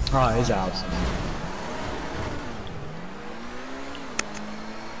 Oh, his house.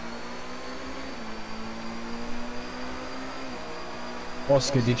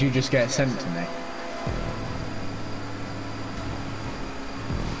 Oscar, did you just get sent to me?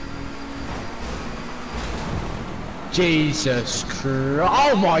 Jesus Christ!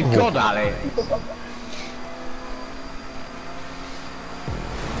 Oh my God, Alex!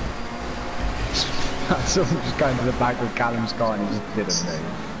 Someone just going to the back with Callum's car and he just didn't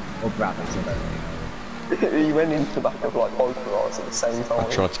move. Or Bradley's, I don't know. He went into the back of like both of ours at the same time. I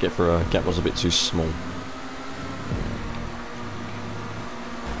tried to get through, a gap was a bit too small.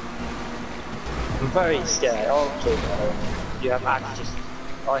 I'm very scared. Oh, okay, you have actually just...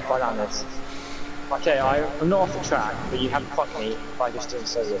 I land this. Okay, I'm not off the track, but you haven't fucked me by just doing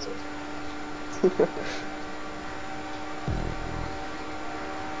so little.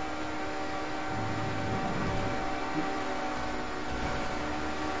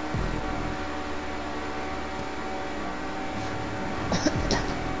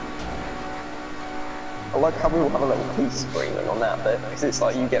 I like how we all have a little peace screening on that bit, because it's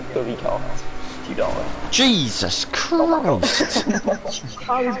like you get fully cast if you die. Jesus Christ!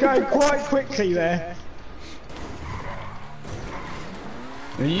 I was going quite quickly there.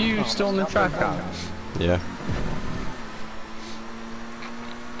 Are you still on the track, Alex? Yeah.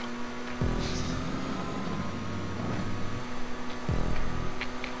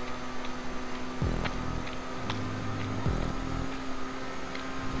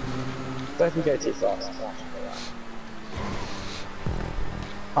 Don't you go too fast.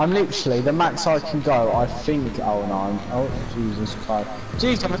 I'm literally, the max I can go, I think, oh no, oh Jesus Christ.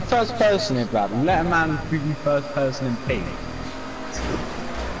 Jeez, I'm the first person in Brad, let a man be first person in pink.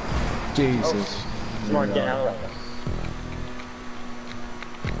 Jesus. Come on, get out.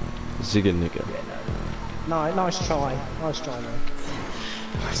 Zigga nigga. No, nice try. Nice try, man.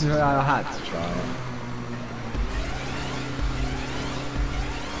 I had to try it.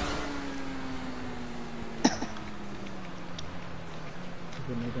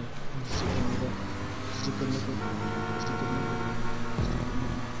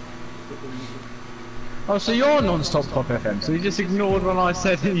 Oh, so you're non-stop Pop FM, so you just ignored when I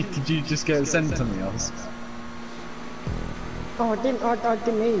said, did you just get sent to me? Oh, I didn't hear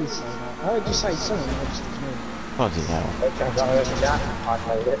you say that. I heard you say something, I just ignored it. Bloody hell. I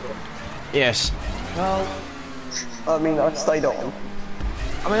made it. Yes. Well, I mean, I've stayed on.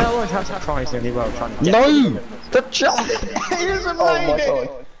 I mean, I always have to try really well trying to get No! The jump! he doesn't Oh my made it!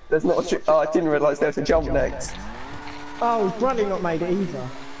 god. There's not a oh, I didn't realise there was a jump next. Oh, Bradley not made it either.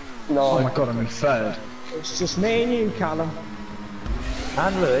 No. Oh my god, I'm in third. It's just me and you, Callum.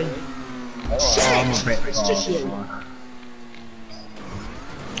 And Louis. Shit! It's just you.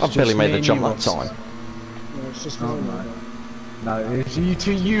 I barely made the me jump and that you, time. No, it's just me and you. No, it's you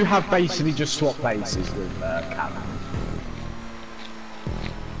two, you have basically just swapped places with Callum.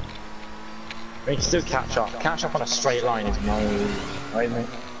 We can still catch up. Catch up on a straight line is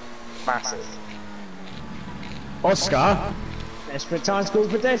massive. Oscar? Desperate times call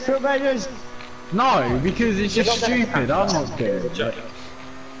for desperate measures. No, because it's just stupid, I'm not good.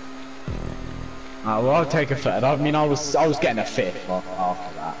 Oh, well, I'll take a third. I mean, I was getting a fifth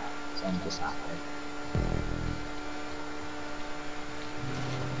after that, so I'm just happy.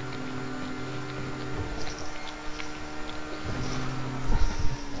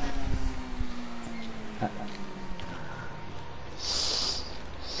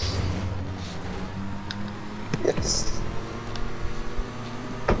 Yes.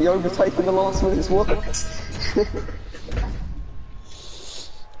 The overtaking the last minute's worked.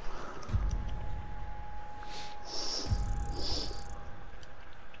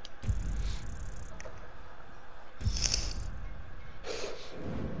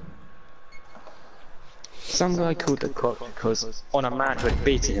 Some guy called the cock because on a match we'd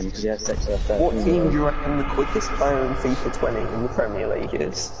beaten him because he had sex with a What team do you reckon the quickest player in FIFA 20 in the Premier League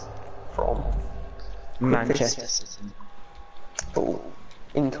is from? Manchester City. Oh,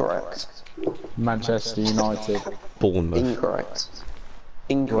 incorrect. Manchester United. Bournemouth. Incorrect. Or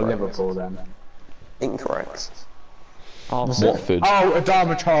Incorrect. Liverpool then. Incorrect. Watford. Oh,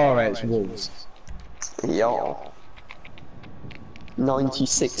 Adama Traore, it's Wolves. Yeah.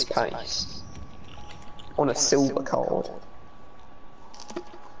 96 pace. On a silver card.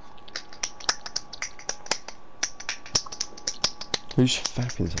 Who's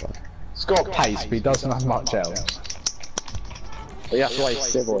fapping to that? It's got pace, but he doesn't have much else. But you have to wait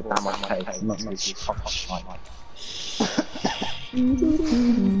civil with that much pace. Not much.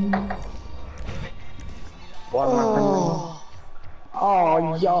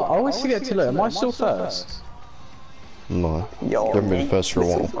 Oh, yeah, I always forget to look. Am I still first? No. Yo. You haven't been first for a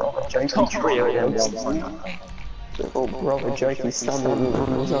while. Little brother Jakey standing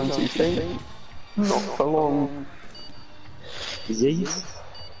on his own 2 feet. Not for long. Disease?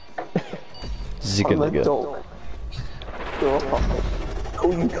 Zigga I'm a nigga. dog. You're a puppy.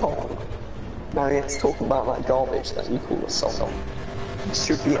 Call you Carl. Now let's talk about that garbage that you call a song. It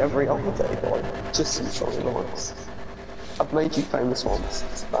should be every other day, boy. Just some shiny lines. I've made you famous once.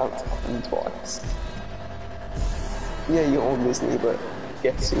 It's about to happen twice. Yeah, you're on Disney, but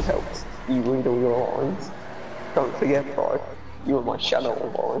guess who helped you read all your lines? Don't forget, bro. You were my shadow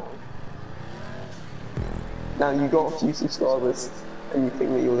online. Now you got a few subscribers, and you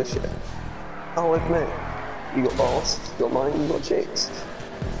think that you're the shit. I'll admit, you got bars, you got money, you got chicks.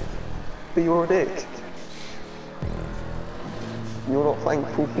 But you're a dick. You're not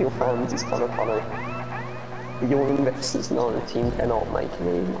thankful for your fans, it's kind of funny. But your investors know the team cannot make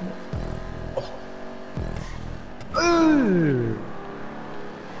any money. Ooh.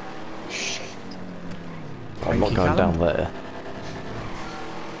 I'm not going down there.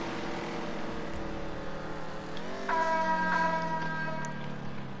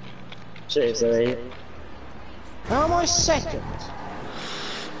 Cheers, Louis. How am I second?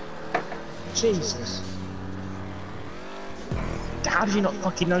 Jesus. How did you not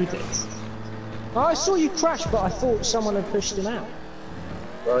fucking know this? I saw you crash, but I thought someone had pushed him out.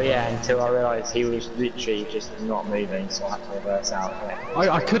 Well, yeah, until I realised he was literally just not moving, so I had to reverse out.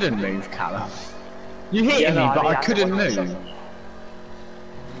 I couldn't move, Callum. You hit me, but I couldn't move.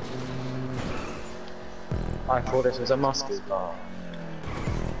 I thought this was a muscle bar.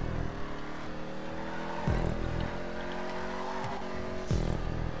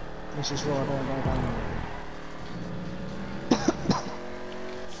 This is why I don't go down.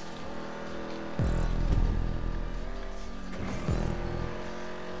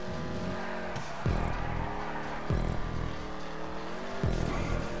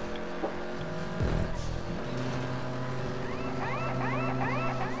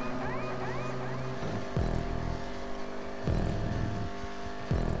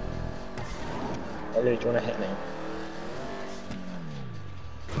 Hey, Lou, do you want to hit me?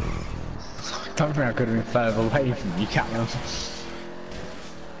 I don't think I could have been further away from you, Callum.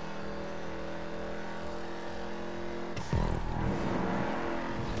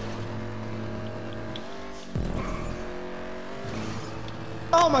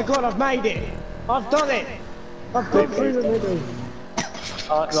 Oh my god, I've made it! I've done it! I've gone through the middle.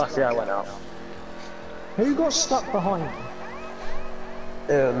 Luckily I went out. Who got stuck behind me?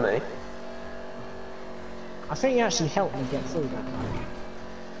 Me. I think you actually helped me get through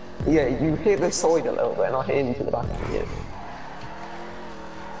that. Yeah, you hit the side a little bit and I hit into the back of you.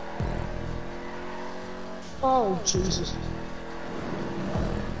 Oh, Jesus.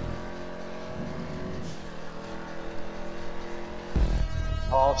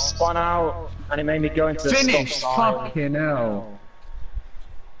 Oh, I've spun out, and it made me go into the Finish! stop sign. Fucking hell.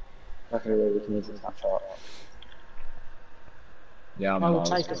 Luckily we can use this snapshot. Yeah, I'm I will miles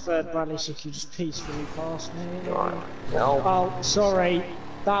take a away. third rally so you can just peacefully pass me. Right. No. Oh, sorry.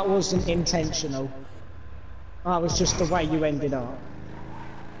 That wasn't intentional. That was just the way you ended up.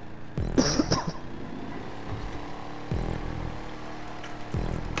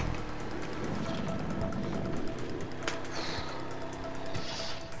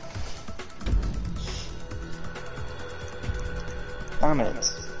 Damn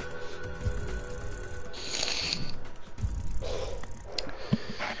it.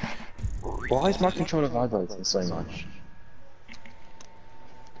 Why is my controller vibrating so much?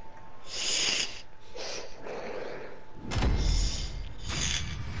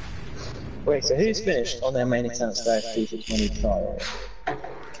 Wait, so who's finished on their main account today of FIFA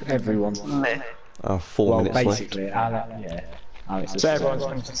 25? Everyone. Me. 4 Well, minutes left. basically, yeah. Alex is So everyone's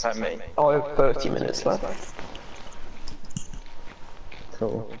finished except me. I have 30 minutes left.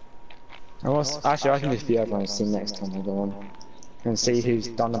 Cool. Actually, I can just view everyone's team next time I go on. And see who's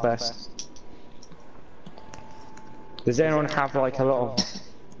done the best. Does anyone have like a lot of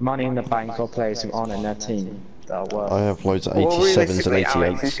money in the bank or players who aren't in their team that are worth? I have loads of Well, 87s and realistically,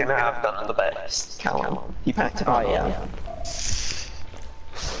 Alex is 88s. going to have done the best. Callum. You packed it Oh up. yeah.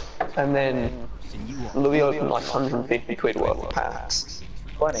 And then Louis opened like 150 quid worth of packs.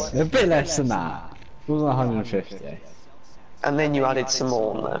 20. A bit less than that. It wasn't 150. And then you added some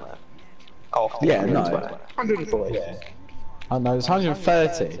more on there. After Yeah, you no. 120. 140. Yeah. Oh no, it's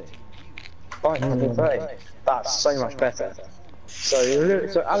 130. 130. That's so much better.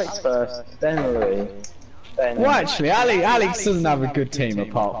 So Alex first, then Louis, then... Well, actually, Alex doesn't have a good team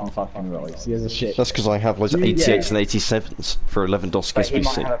apart from fucking Royce. He has a shit. That's because I have loads of Yeah. 88s and 87s for Lewandowski But he might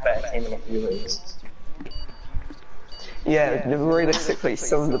SBC. have a better team in a few weeks. Yeah, realistically,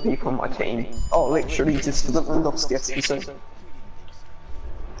 some of the people on my team are literally just for the Lewandowski SBC.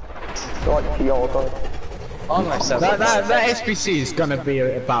 Like Thiago. That SBC is gonna be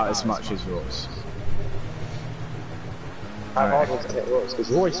about as much as Royce. How hard was it to hit Royce? Because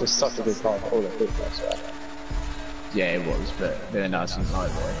Royce was such a good card for all of football, so... Yeah, it was, but then that's like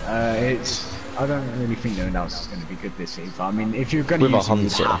I don't really think no one else is going to be good this season. I mean, if you're going to With a use him,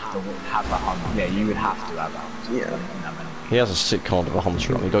 you'd Hunter. have to have a Hunter. Yeah, you would have to have a Hunter. Yeah. He has a sick card of a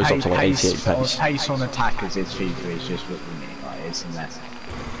Hunter on. He goes up to like 88 pace. Pace on attackers is FIFA is just what we need. Like, it's a mess.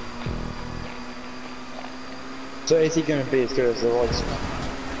 So is he going to be as good as the Royce one?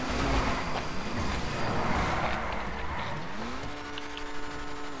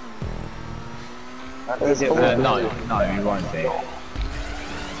 Is it No, you won't be.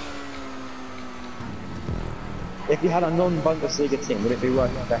 If you had a non-Bundesliga team, would it be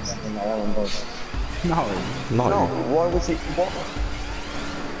worth investing in their own body? No. No, why was it? What?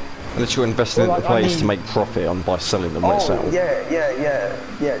 Unless you're investing Well, in the like, I players to mean- make profit on by selling them when it's Oh, out.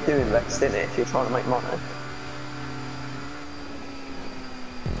 yeah, do invest in it if you're trying to make money.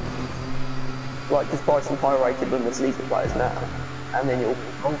 Like, just buy some high-rated Bundesliga players now, and then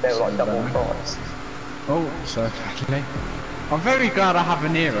they'll like double in price. Oh, certainly. I'm very glad I have a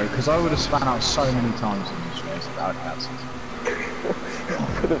Nero, because I would have spun out so many times in this race without that. I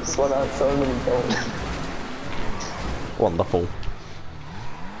could have swung out so many times. Wonderful.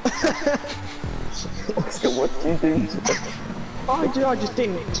 Oscar, what do you do to them? I just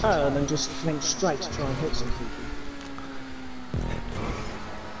didn't turn and just went straight to try and hit some people.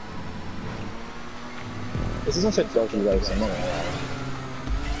 This is also dodgy racing, isn't it?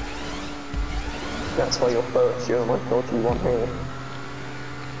 That's why you're first, you're my dodgy one here.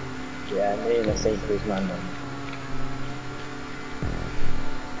 Yeah, me and the sequels random.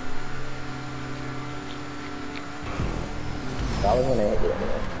 That was gonna hit you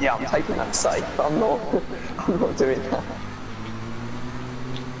anyway. Yeah, I'm taking that safe, I'm not doing that.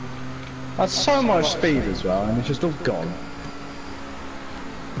 That's so much speed as well, and it's just all gone.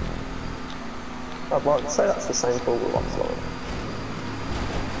 I'd like to say that's the same for all of us, like.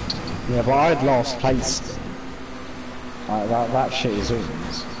 Yeah, but I had last place. That shit is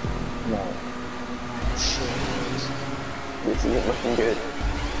always. No. This isn't looking good.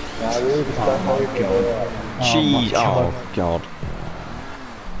 No, we really Oh my god. Jeez, God. oh god.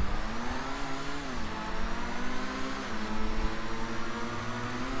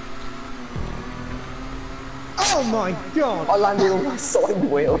 Oh my god! I landed on my side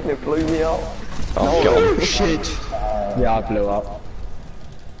wheel and it blew me up. Oh Oh god. shit! Yeah, I blew up.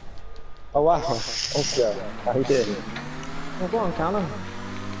 Oh wow, Oscar, how you doing? Well, go on, Callum.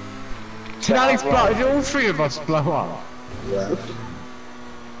 Did Alex blow? Did all three of us blow up? Yeah.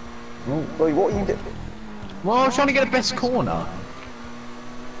 Wait, what are you doing? Well, I was trying to get the best corner.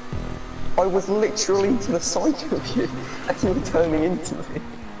 I was literally to the side of you and you were turning into me.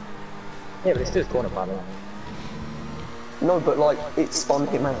 Yeah, but it's still corner panel. No, but like, it spun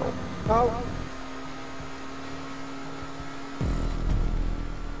him out. Oh.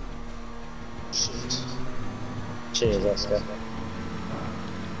 Shit. Cheers, Oscar.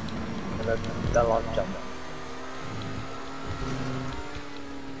 And the life jump.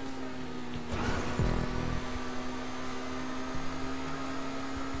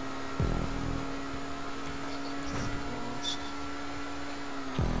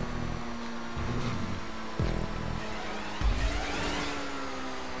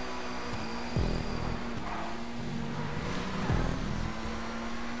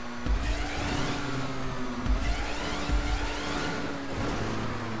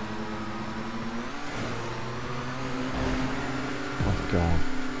 Oh god.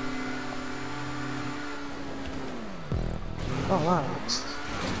 Oh, Alex.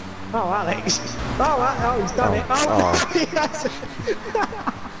 Oh, Alex. Oh, he's done it. Oh. He has it.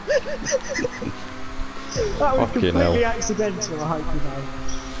 That was Fucking completely hell. accidental, I hope you know.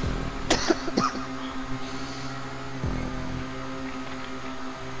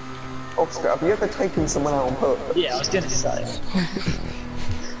 Oscar, have you ever taken someone out on purpose? Yeah, I was gonna say.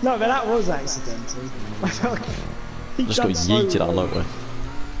 No, but that was accidental. I felt like he Just got done so yeeted out of well. nowhere.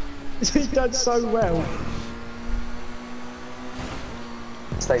 He done so well.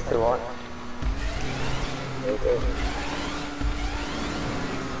 Stay to the right.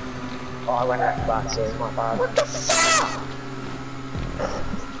 Oh, I went out back, so it's my bad. What the fuck?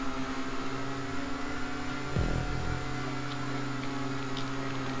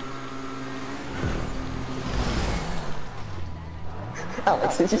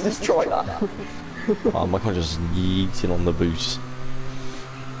 Alex, did you just try that? Oh, my car just yeeted on the boost.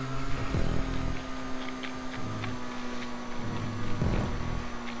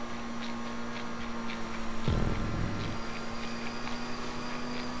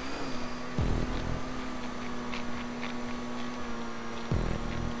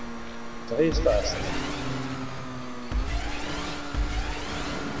 So who's first?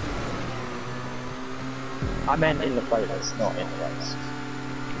 I meant in the playlist, not in the race.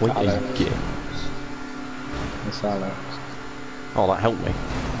 Wait a Alex. get. It's Alex. Oh, that helped me.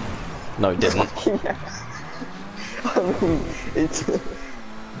 No, it didn't. Yes. I mean, it's...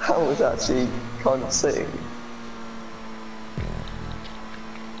 that was actually kind of sick.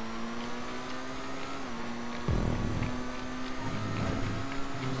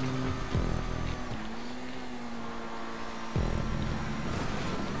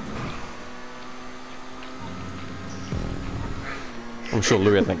 I'm sure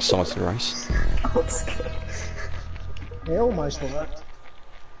Louis had an exciting race. It almost worked.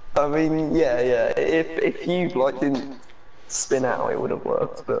 I mean, yeah. If you like didn't spin out, it would have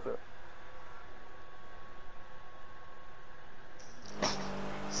worked. But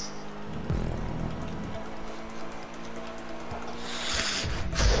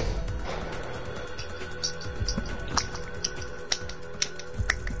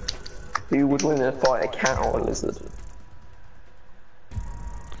who would win in a fight, a cat or a lizard?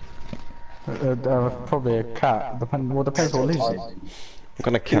 Probably a cat. Depends what it is. What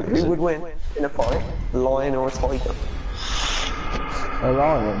kind of cat is Who it? would win in a fight, a lion or a tiger? A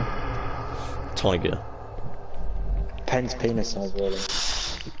lion. Tiger. Depends penis size, really.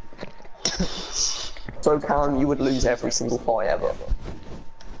 So Callum, you would lose every single fight ever.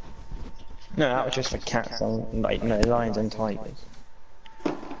 No, that was just for cats. Like, no, lions and tigers.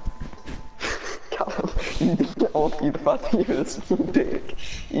 Callum, you didn't argue the fact that you had a small dick.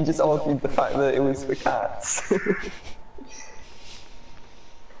 You just argued the fact that it was for cats.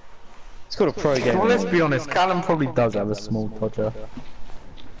 It's called a pro game. Well, let's be honest. Callum probably does have a small podger.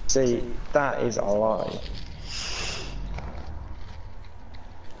 See, that is a lie.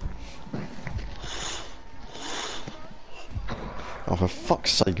 Oh, for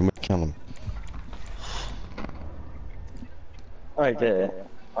fuck's sake, I'm with Callum. Oh dear.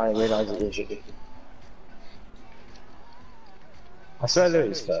 I realise it is you. I swear Louis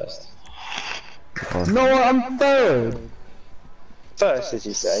is first. No, I'm third. First, did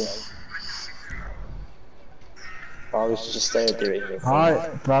you say? I was just there doing it.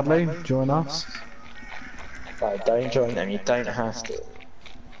 Alright, Bradley, join us. Right, don't join them, you don't have to.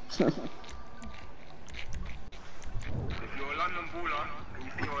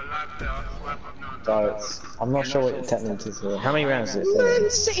 So, I'm not sure what your technique is here. How many rounds is it? Man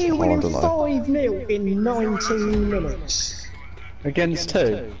City winning don't know. 5-0 in 19 minutes. Against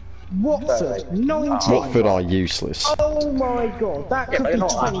two. Watford, 19. Watford are useless. Oh my god, that could but be not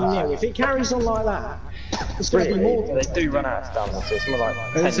 20-0. If it carries on like that, it's going to be more than They do run out of stamina, so it's more like...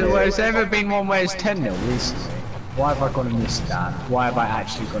 Has there ever been one where it's 10-0 recently? Why have I gone to New Sudan? Why have I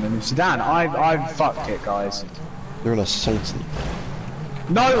actually gone to New Sudan? I've fucked it, guys. You're an assaultant.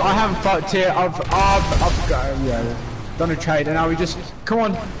 No, I haven't fucked it. I've done a trade, and now we just come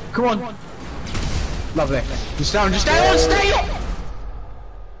on. Lovely. Just down, stay on.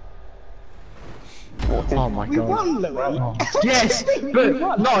 Oh my we god. won, Louis. Yes,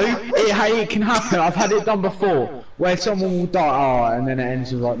 but no, it can happen. I've had it done before, where someone will die, and then it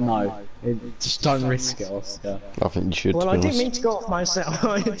ends with like, no, just don't risk it, Oscar. I think you should. Well, to I be didn't honest. mean to go off myself.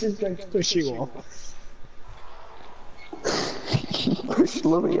 I was just going to push you off. Push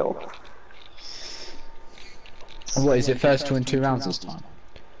Louis off. What is it? First to win 2 rounds this time?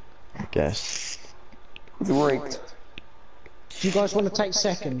 I guess. It's rigged. Do you guys want to take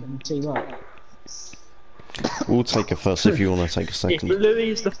second and team up? We'll take a first if you want to take a If second. Louis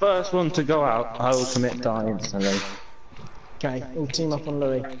is the first one to go out, I will commit die instantly. Okay, we'll team up on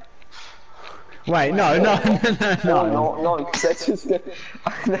Louis. Wait, no. No, because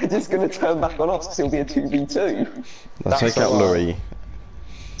they're just gonna turn back on us because it'll be a 2v2. Now take out Louis.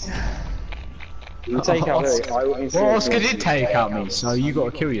 You take out Louis, I will instantly... Well, Oscar did take out me, so you got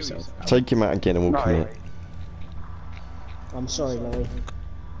to kill yourself. Take him out again and we'll commit. I'm sorry, Louis.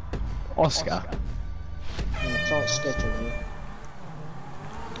 Oscar. Tight schedule here.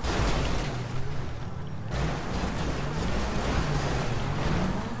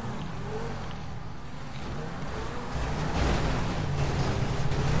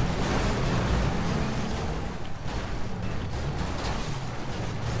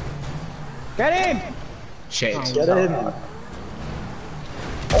 Get him! Shit. Get in! I'm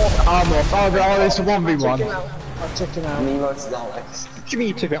off. Oh, it's a 1v1. I took him out. Me versus Alex. What do you mean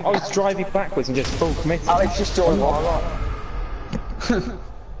you took it? I was driving backwards and just full committed. Alex just joined one.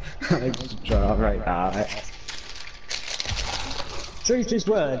 Right. True to his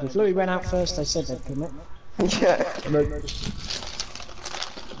word, if Louis went out first, they said they'd commit. Yeah.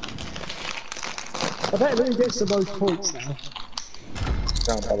 I bet Louis gets the most points now.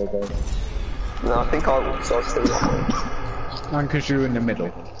 Don't bother going. No, I think I will, so I'll still not. And because you're in the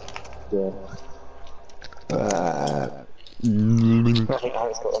middle. Yeah. I think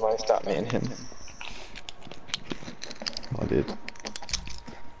Alex got the most at me and him. I did.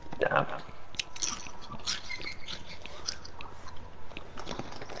 Yeah.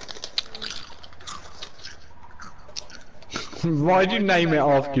 Why do you name it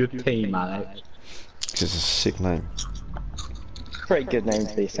after your team, Alex? It's a sick name. Pretty good name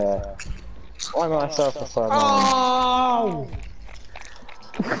to be fair. I myself prefer mine. Oh!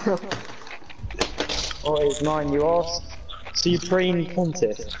 What is mine, you ask? Supreme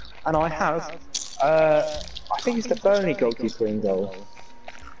Pontiff, and I have, I think it's the Burnley goalkeeper in goal.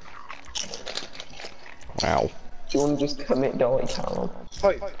 Wow. Do you want to just commit die, Callum?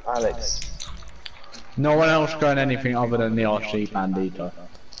 Hope, Alex. No one else going anything other than the RC Bandito.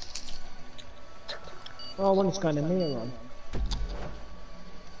 Oh, I want to go to Nero.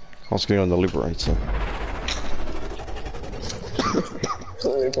 I was going on the Liberator.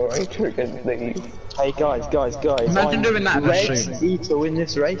 Liberator against these. Hey guys. Imagine I'm doing that in a red suit. to win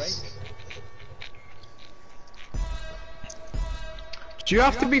this race. Do you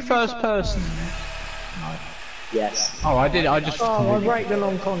have to be first person? Yes. Oh, I did. I just. Oh, I rate the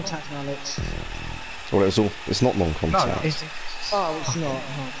long contact, Alex. Well, it's not No, non-contact. it's. Oh, it's not.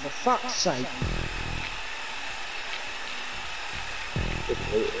 Oh, for fuck's sake.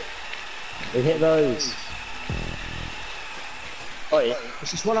 We hit those. Oi,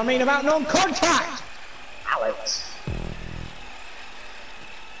 This is what I mean about non-contact! Alex.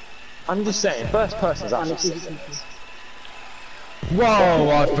 I'm just saying, first person's actually sick. Whoa!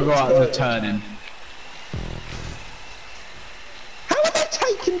 I forgot the turning. How are they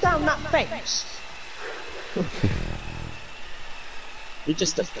taking down that fence? You're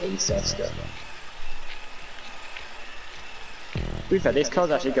just a police Oscar. We've had this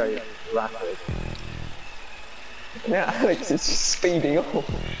car's actually go rapid. Yeah, Alex is just speeding up.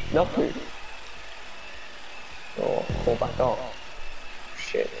 No. Oh, call back up.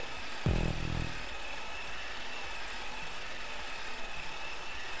 Shit.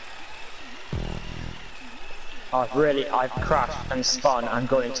 I've crashed and spun and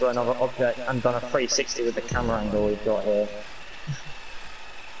got into another object and done a 360 with the camera angle we've got here.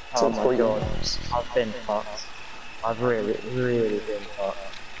 Oh my god, I've been fucked. I've really been fucked.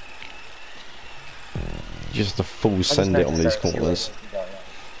 You just have to full send it on these corners.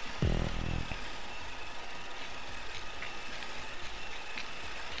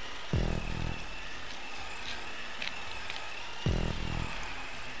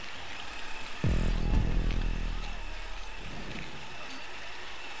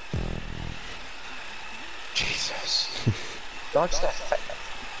 Jesus. Dodge that effect.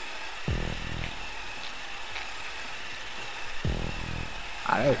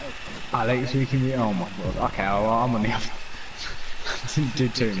 Alex, we can be. Oh my god. Okay, I'm on the other. Didn't do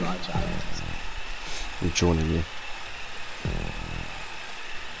too much, Alex. I'm joining you.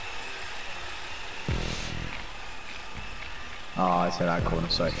 Oh, I said that corner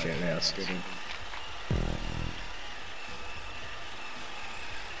so shit there, skidding.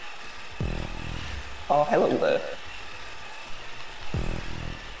 Oh, hello there.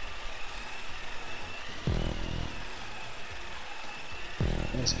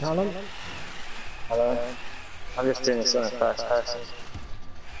 Yes, Callum. Hello. I'm just doing this on a first person.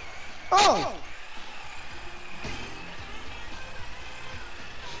 Oh!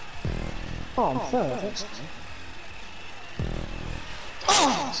 Oh, I'm third, that's good.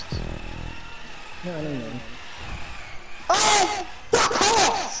 Oh! No, no, no. Oh! Fuck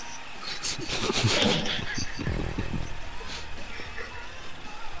off!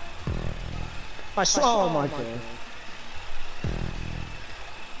 Oh my god.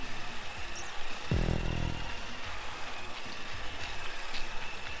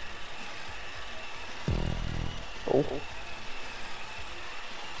 Oh.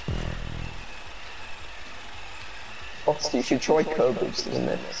 Foster, you should try curb boosting in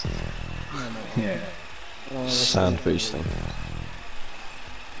this. Yeah. Sand boosting.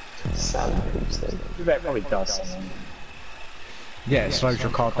 Sand boosting. You bet probably does something. Yeah, it slows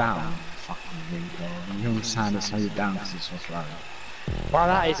your car down. Fucking retard. You don't understand it slows you down because it's so slow. Well,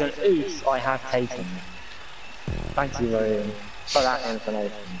 that is an oof I have taken. Thank you very much for that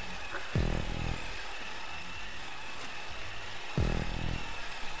information.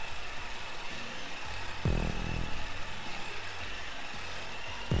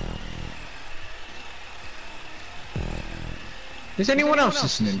 Is anyone else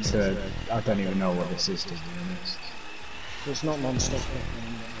listening to? I don't even know what this is, to be honest. It's not non-stop.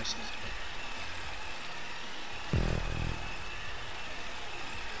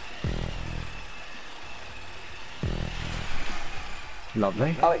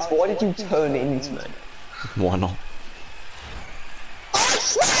 Lovely. Alex, why did you turn into me? Why not? I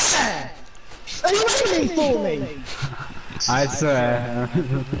swear! Are you aiming for me? I swear.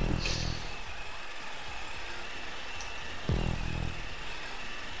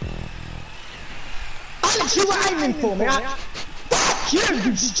 Alex, you were aiming for me! Fuck you,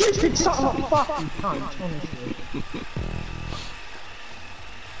 you stupid son of a fucking cunt, honestly.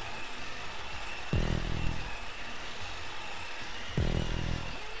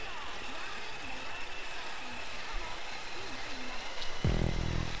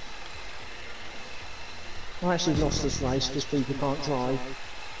 I actually lost this race because people can't drive.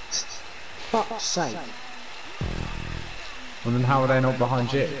 Fuck's sake. Well then how are they not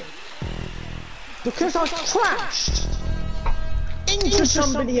behind you? Because I crashed into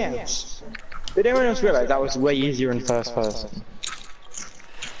somebody else. Did anyone else realise that was way easier in first person?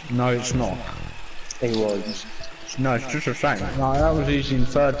 No, it's not. It was. No, it's just the same. No, that was easy in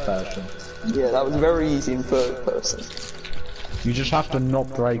third person. Yeah, that was very easy in third person. You just have to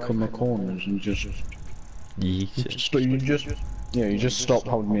not brake on the corners and just... You just stop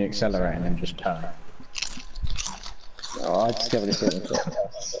holding the accelerator and then just turn. Oh, I discovered this in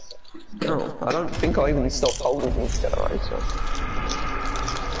No, I don't think I even stopped holding the accelerator.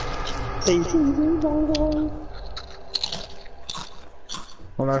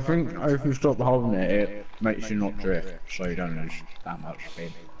 Well, I think if you stop holding it, it makes you not drift, so you don't lose that much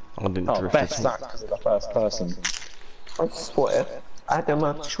speed. I didn't Oh, drift best at all. that because of the first person. I swear, Adam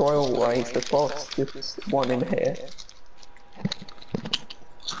had trial race the fastest one in here.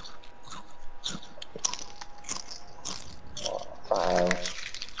 Wow.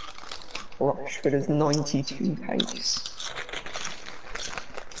 Rushford is 92 pace.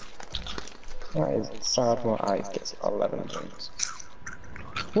 That is sad what Alex gets 11 points.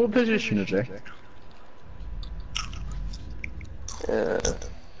 What position is he? I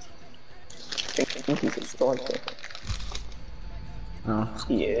think he's a striker. Oh.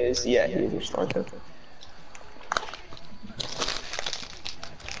 He is, yeah, he is a striker.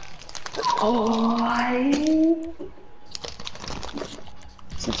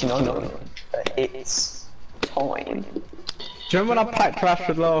 Did you know that it's time? Do you remember when I packed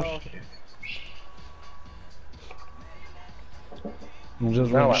Rashford last year? I'm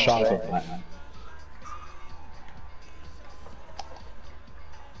just running sharp at that.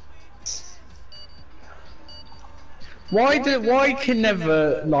 Why can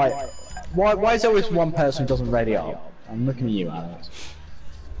never, like, why is there always one person who doesn't ready up? I'm looking at you, Alex.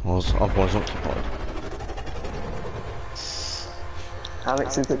 I was occupied.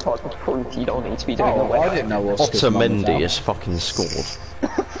 Alex is the type of fruit you don't need to be doing Oh, away. I didn't know what Otamendi has fucking scored.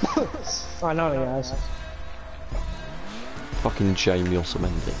 I know he has. Fucking Jamie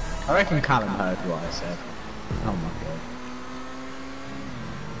Otamendi. I reckon Callum heard what I said. Oh my god.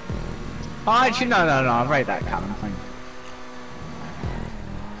 Oh, actually, no, I read that, Callum, thank you.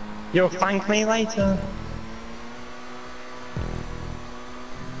 You'll thank me later.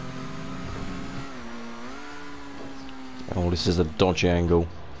 Oh, this is a dodgy angle.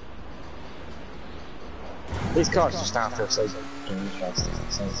 These cars just don't feel so interesting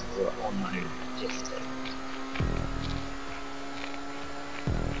since we're on gifted.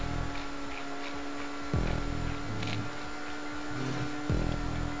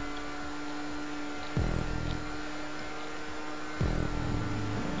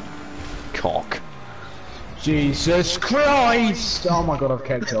 Cock. Jesus Christ! Oh my god, I've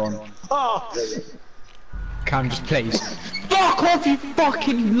kept it on. Oh, Cam, just please. Fuck off, you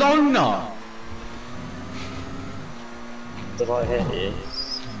fucking loner! Did I hit you?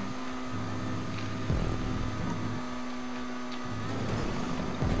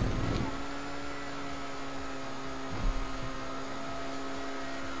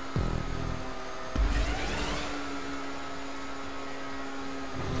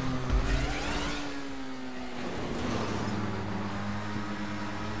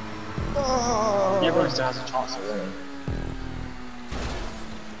 Everyone still has a chance to win.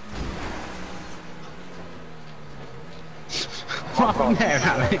 Fuck there,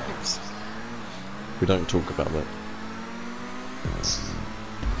 Alex. We don't talk about that.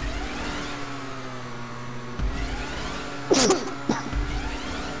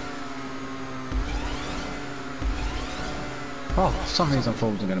 Oh, for some reason I thought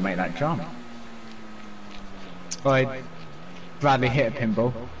I wasn't going to make that jump. Right, Bradley hit a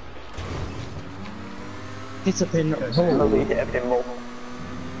pinball. It's a pin. Probably hit a pinball.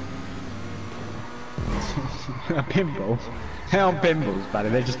 A pinball? They aren't pinballs,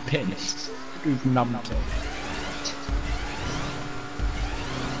 Bradley, they're just pins. Who's numpty?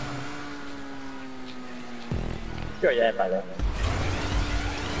 Got your head by there.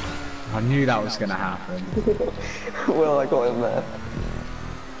 I knew that was going to happen. Well, I got him there.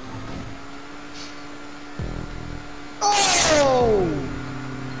 oh!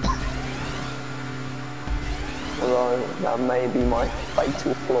 Although, that may be my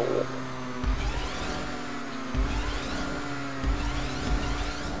fatal flaw.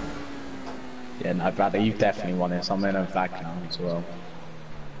 Yeah, no, Bradley, you've definitely won this. I'm in a vacuum as well.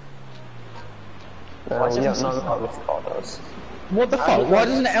 Yeah, no, other starters. What the fuck? Why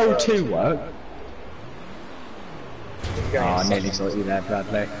doesn't L2 work? Oh, I nearly got you there,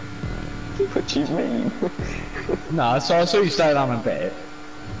 Bradley. What do you mean? No, so I saw you slow down a bit.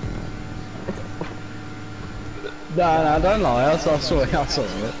 No, don't lie, I saw it.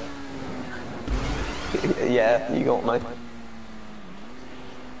 Yeah, you got me.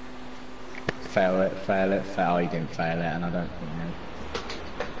 Fail it. You didn't fail it, and I don't think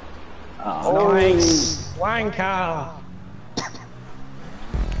you. Oh, nice! Wanker!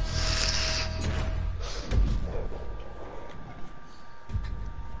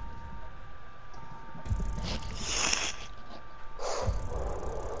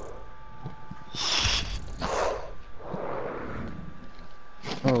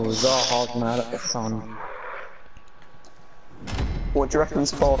 Oh, Zaha's mad at the sun. What do you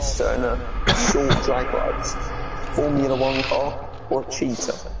reckon's faster in a short drag race? Formula 1 car or a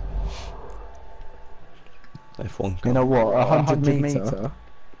cheetah? F1 You know what? 100 meter.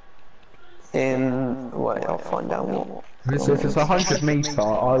 In wait, I'll find out what. So if it's 100 meter,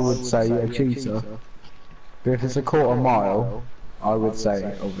 I would say a cheetah. But if it's a quarter mile, I would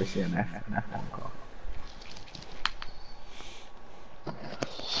say obviously an F1 car.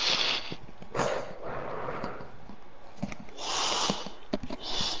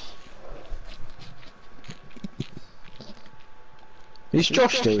 Is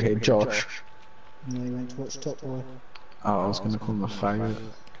Josh still here, Josh? No, he went to watch Top Boy. Oh, I was going to call him a favourite.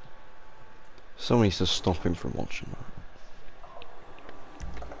 Someone needs to stop him from watching that.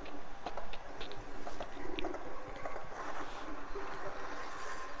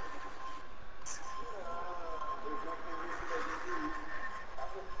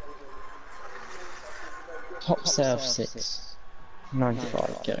 Top Surf 6.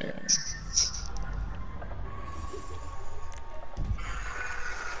 95, go.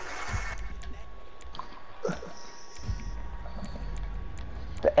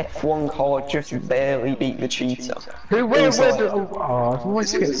 The F1 car just barely beat the cheetah. Where I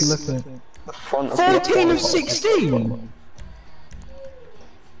always get to look at The front of 14 the of 16!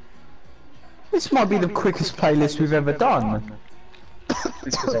 This might be the quickest playlist we've ever done.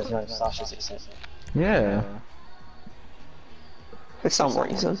 It's because there's no slashes except. Yeah. For some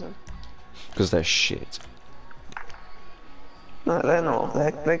reason. Because they're shit. No, they're not.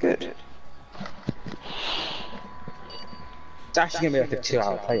 They're good. It's actually gonna be like a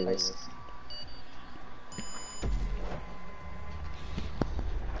 2-hour playlist.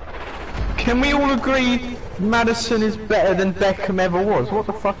 Can we all agree Madison is better than Beckham ever was? What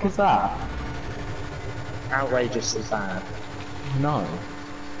the fuck is that? Outrageously bad. No.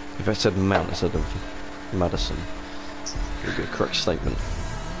 If I said Mount instead of Madison, it would be a correct statement.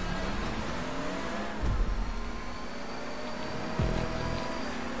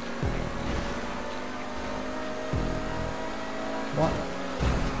 What?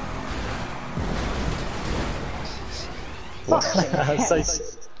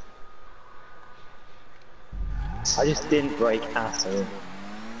 I just didn't break at all.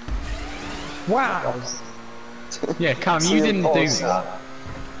 Wow! Yeah, Cam, you didn't do that.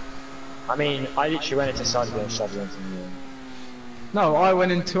 I mean, I literally went into side and shoved into you. No, I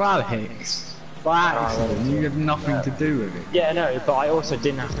went into Alex. By accident, you had nothing to do with it. Yeah, no, but I also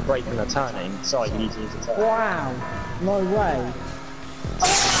didn't have to brake when they're turning, so I could easily use the turn. Wow! No way!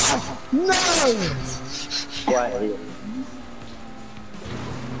 Ah, no! Wait.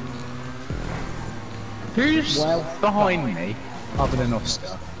 Who's behind me, other than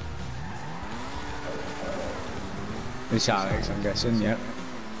Oscar? It's Alex, I'm guessing, yep.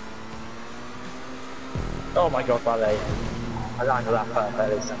 Oh my god, ballet. I landed that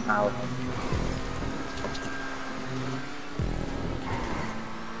perfectly somehow.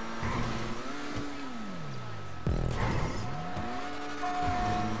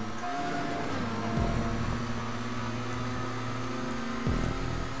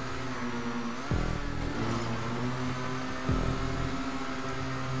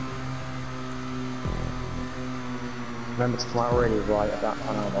 Remember to fly really right at that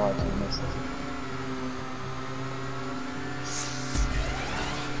kind of right in this.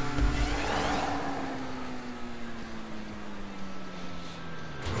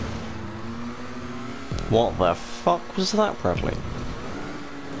 What the fuck was that, Bradley?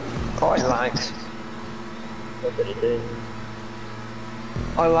 I lagged. What did it do?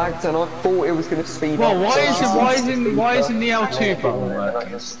 I lagged and I thought it was going to speed Well, up. why isn't the L2 button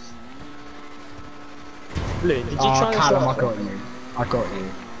working? Blue, did you Oh, try Callum, and I got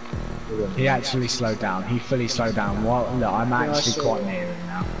you. He actually slowed down. He fully slowed down. Well, look, I'm actually quite near him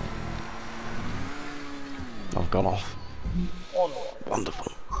now. I've gone off.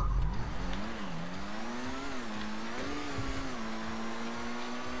 Wonderful.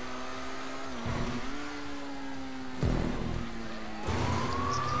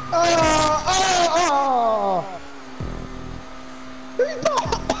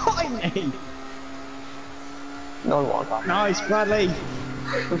 Behind me! No one. Nice, Bradley!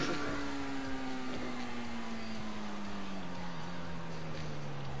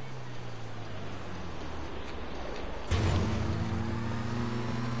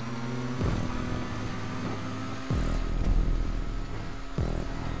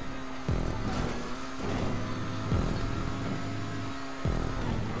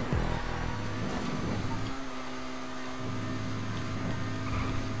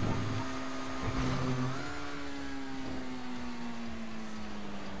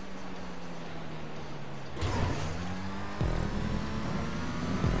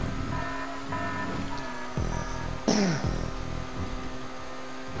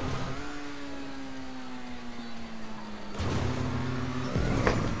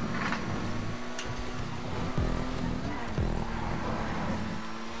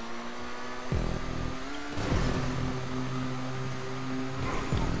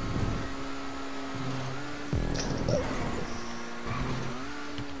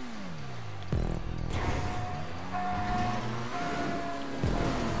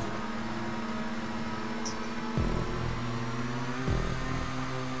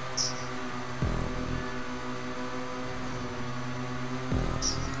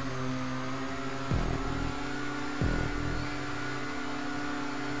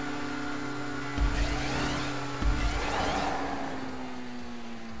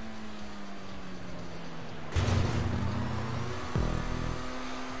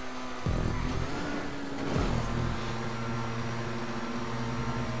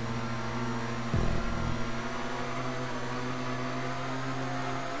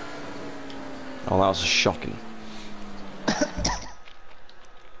 Oh, that was shocking.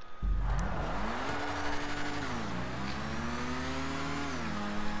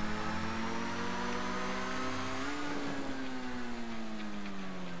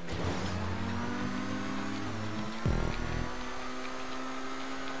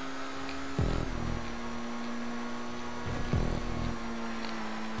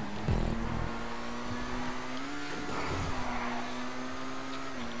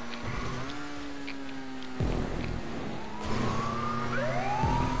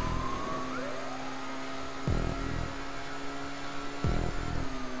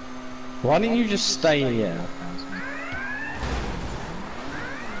 Why don't you just stay here?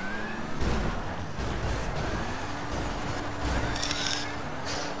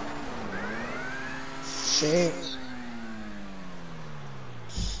 Shit.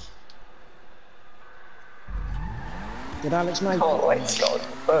 Did Alex make Can't wait to go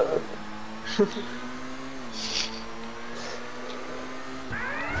third.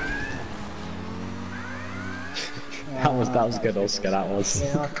 That was good, Oscar, that was.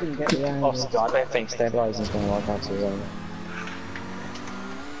 Yeah, I couldn't get the angle. Oscar, I don't think stabilising's going to work out too well.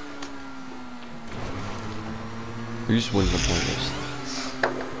 Who's winning the playlist?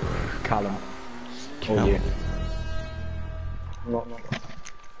 Callum. Callum. Or you. Not.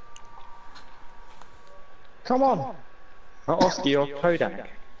 Come on! Oh, Oscar, you're Kodak.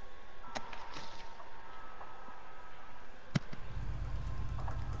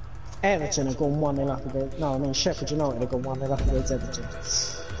 Everton have gone 1-0 up against... No, I mean Sheffield United have gone 1-0 up against Everton.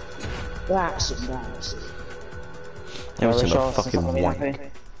 That's embarrassing. Everton are fucking wank.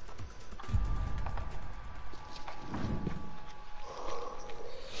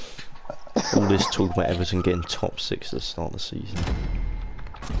 All this talk about Everton getting top 6 at the start of the season.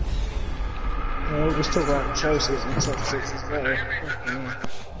 Yeah, we just talk about Chelsea in the top 6 as well. Yeah.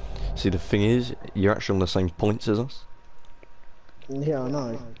 See, the thing is, you're actually on the same points as us. Yeah, I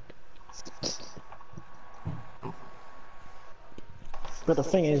know. But the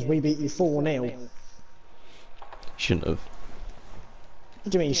thing is, we beat you 4-0. Shouldn't have.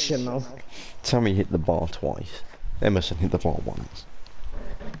 What do you mean, shouldn't have? Tammy hit the bar twice. Emerson hit the bar once.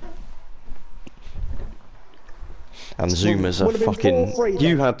 And Zuma's a would have been fucking... 4-3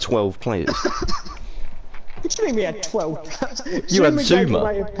 You then. had 12 players. What do you mean we had 12? You had gave Zuma.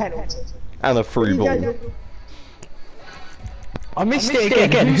 away a penalty. And a free You ball. gave- I missed it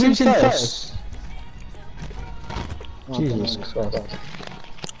again. Who's in first? Jesus Christ.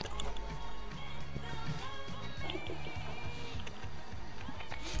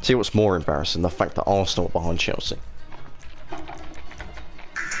 See what's more embarrassing? The fact that Arsenal are behind Chelsea.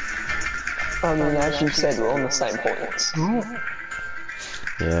 I mean, as you said, we're on the same points.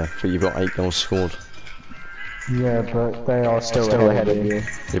 Yeah, but you've got 8 goals scored. Yeah, but they are still ahead of you.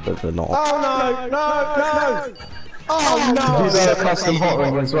 Yeah, but they're not. Oh no, no, no! Oh no! You got a custom hot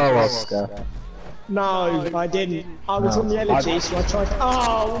ring as well, Oscar. No, I didn't. I was No. on the energy, so I tried.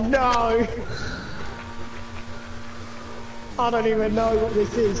 Oh no! I don't even know what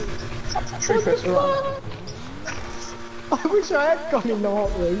this is. Troopers run. I wish I had gone in the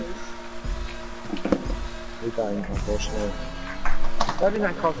hot room. We don't, unfortunately. I think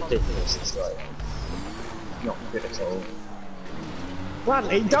that car's ridiculous. It's like not good at all.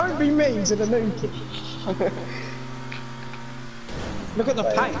 Bradley, don't be mean to the new kid. Look at the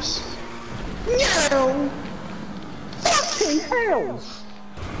pace. No! Fucking hell!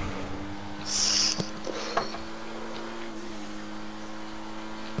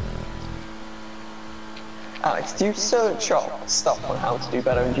 Alex, do you search up stuff on how to do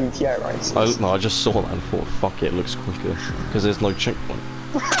better in GTA races? I just saw that and thought, fuck it, it looks quicker. Because there's no checkpoint.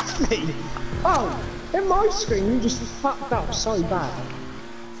 Bradley! Oh, in my screen you just fucked up so bad.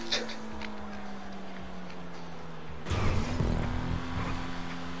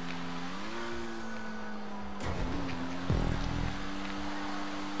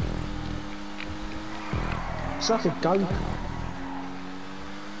 It's like a go-kart.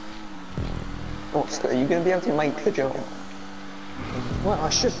 Oscar, are you going to be able to make the jump? Well, I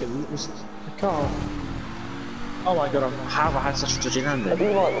should be. It was the car. Oh my god, how have I had such a dodgy I landing?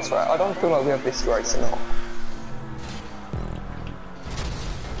 do like this, right? I don't feel like we have this race enough.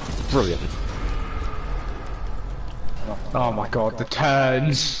 Brilliant. Oh my god, the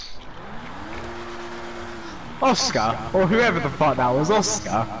turns. Oscar, or whoever the fuck that was,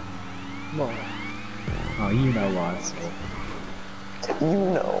 Oscar. What? Oh, you know what. You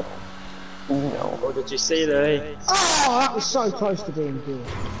know. You know. What did you see, Louis? Oh, that was so close to being good.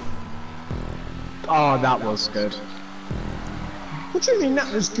 Oh, that was good. What do you mean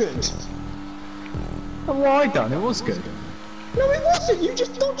that was good? Well, I done, it was good. No, it wasn't. You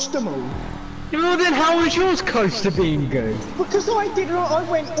just dodged them all. Well, then how was yours close to being good? Because I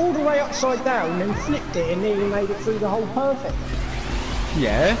went all the way upside down and flipped it and nearly made it through the whole perfect.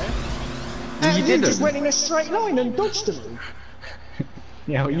 Yeah. And you you didn't. just went in a straight line and dodged them all.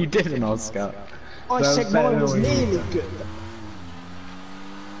 Yeah, well, you didn't, Oscar. I That said was better mine was than what you nearly good.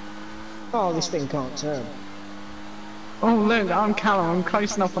 Oh, this thing can't turn. Oh, look, I'm Callum. I'm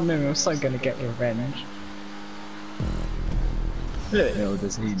close enough on them. I'm so gonna get revenge. Louis, Little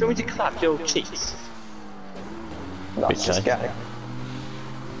does he do you want me to clap your cheeks? That's just Okay. gay.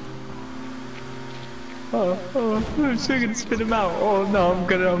 I'm still gonna spin him out. Oh no, I'm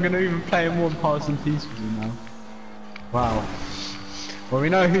gonna even play him one passing piece with you now. Wow. Well, we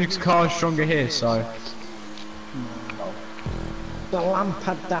know whose car's stronger here, so. The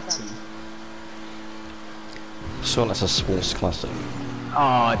Lampadati. So that's a sports classic.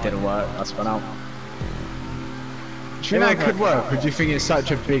 Oh, it didn't work. I spun out. Do you think that could work, or do you think it's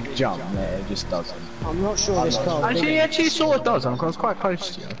such a big jump that it just doesn't? I'm not sure this car. Actually, sort of does. I was quite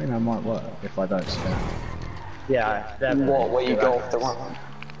close to you. I think that might work if I don't spin. Yeah, they're What, where you go off the run?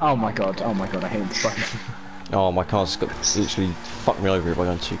 Oh my god, I hate this button. Oh, my car's got literally fucked me over by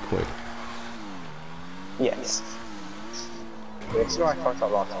going too quick. Yes. It's where I fucked up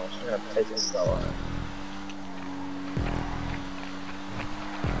last time. I'm just gonna take it slower.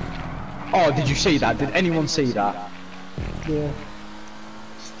 Oh, did you see that? Did anyone see that? Yeah. You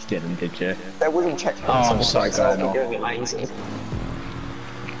didn't, did you? There wasn't checkpoints Oh, on I'm the sorry, place, I'll going be on. doing it lazy.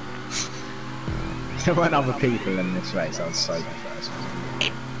 There weren't other people in this race. I was so first.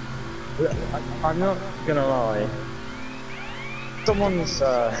 I'm not gonna lie. Someone's,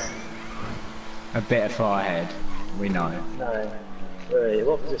 A bit far ahead. We know. no. Louis,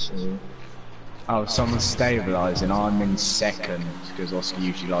 what position are you? Oh, someone's stabilising. I'm in second because Oscar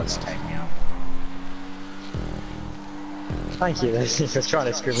usually likes to take me out. Thank you, Louis, for trying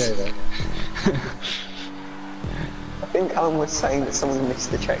to screw me over. I think Alan was saying that someone missed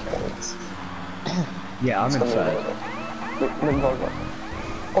the checkpoints. Yeah, I'm in third.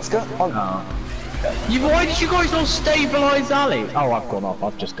 Oscar, I'm... Oh. Why did you guys not stabilise Ali? Oh, I've gone off.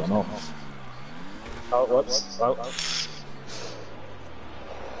 I've just gone off. Oh, whoops. Oh.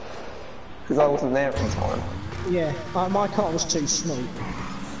 Because I wasn't there in time. Yeah, my car was too smooth.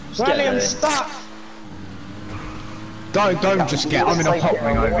 get Bradley, I'm there. stuck! Don't just get. I'm in a hot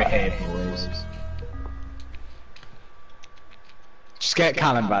ring over here, boys. Just get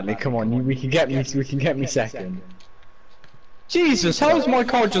Callum, Bradley. Come on, we can get me. We can get me second. Jesus, how has my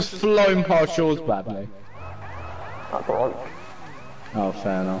car just flown past yours, Bradley? That broke. Oh,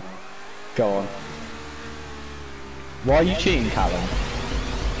 fair enough. Go on. Why are you cheating, Callum?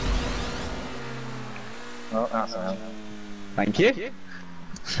 Oh, that's out. Thank you.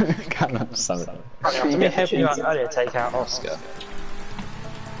 Callum, sorry. Did me helping you out earlier take out Oscar?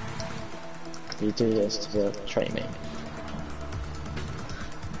 You do this to train me.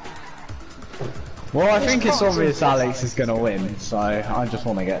 Well, I think it's obvious Alex is gonna win, so I just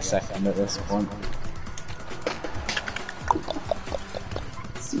want to get second at this point.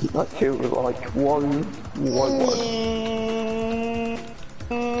 I feel like one.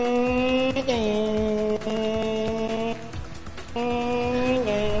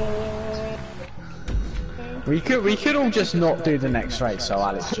 We could all just not do the next race, so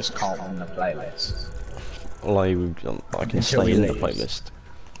Alex just can't win the playlist. Like, I can Until stay he in the leaves. playlist.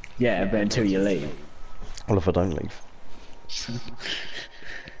 Yeah, but until you leave. Well, if I don't leave.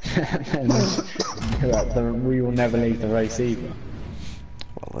 then we will never leave the race either.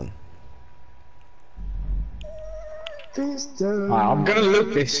 Well then. Right, I'm gonna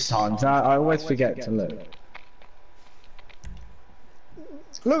look this time, so I always forget to look.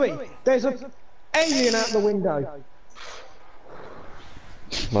 Louis, there's a alien out the window.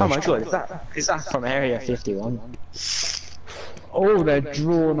 Oh my god, is that from Area 51? Oh, they're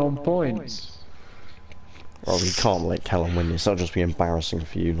drawn on points. Well, we can't let Callum win this. That'll just be embarrassing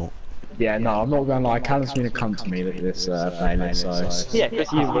for you, not. Yeah, no, I'm not gonna lie. Callum's been a cunt to me this playlist, so. Yeah,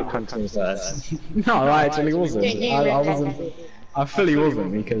 because you would come to me first. No, I actually wasn't. I wasn't. I fully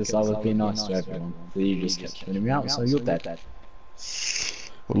wasn't because I was being nice to everyone. But you just kept spinning me out, so you're dead.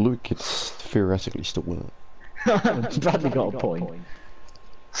 Well, Luke could theoretically still win it. Bradley got a point.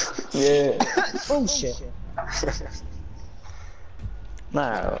 Yeah. Bullshit.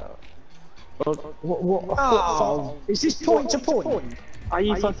 No. What? Oh, is this point to point? Are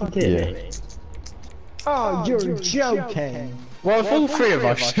you fucking kidding me? Oh, you're joking. Well, if all three of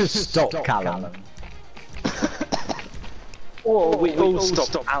us just stop Callum. Or we all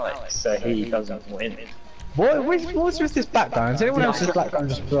stop Alex so he doesn't win. What's with this background? Is anyone else's background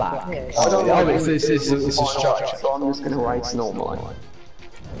just black? Oh, it's a structure. So I'm just gonna race normally.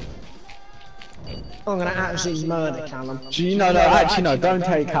 I'm gonna absolutely murder Callum. No, actually no, don't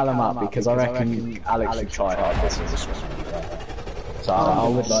take Callum up because I reckon Alex would try hard this is. So I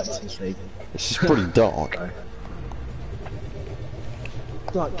would like to see. This is pretty dark.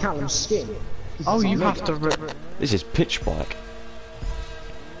 Like Callum's skin. Oh, you have to This is pitch black.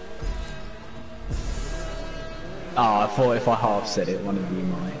 Oh, I thought if I half said it, one of you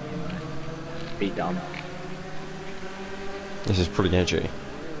might, be done. This is pretty edgy.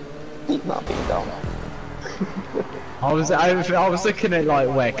 Not being dumb. I was looking at like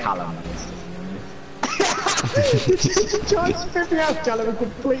where Callum is. Trying to figure out Callum and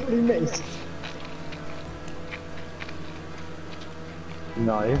completely missed.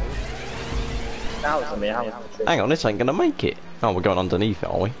 No. That was on me, that was on me. Hang on, this ain't gonna make it. Oh, we're going underneath it,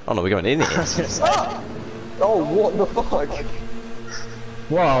 are we? Oh no, we're going in it. Oh, what the fuck?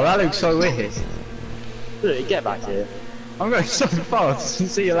 Wow, that looks so weird. Look, get back here. I'm going so fast.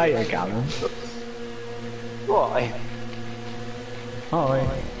 See you later, Callum. Why? Hi.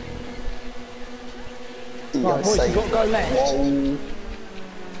 Right, boys, you gotta go left. Whoa.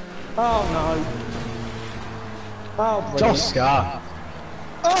 Oh no. Oh, brilliant. Oscar.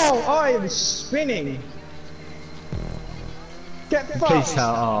 Oh, I am spinning. Get fucked. Please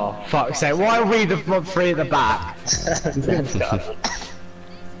tell. Oh, fuck's sake. Why are we the front three at the back?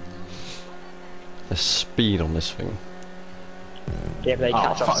 There's speed on this thing. Yeah, but they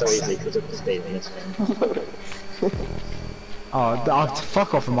catch up so fuck's easily because of the speed in this thing.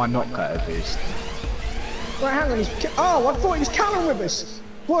 Fuck off with my knock cutter boost. Wait, hang on. Oh, I thought he was Callum with us.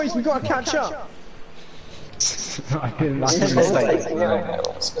 Boys, we gotta catch up. I didn't mistake.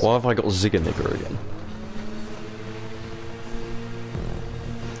 Why have I got Zigger again?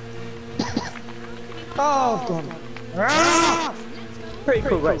 Oh, God. Ah! Pretty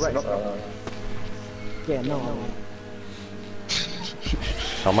cool race. Yeah, no.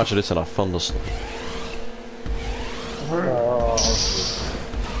 How much of this in a thunderstorm?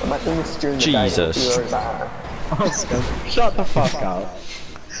 Imagine this during the Jesus. day. You're bad. Oscar, shut the fuck up.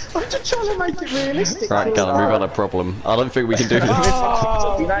 I'm just trying to make it realistic. Right, Callum, we've had a problem. I don't think we can do this.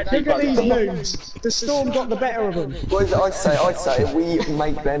 Oh, look at these moves. The storm got the better of them. Well, I say, we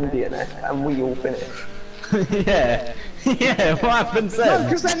make them DNF and we all finish. Yeah. Yeah, what happens No, then?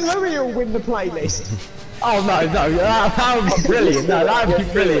 because then Louis will win the playlist. Oh no, that would be brilliant. No, that would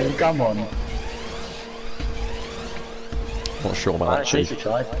be brilliant. Come on. Not sure about that, Chief.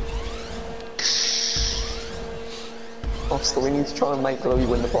 Oscar, we need to try and make Louis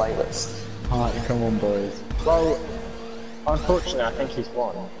win the playlist. Alright, come on, boys. Well, unfortunately, I think he's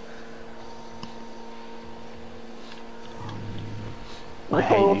won. I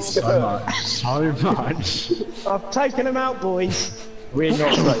hate you so much. So much. I've taken him out, boys. We're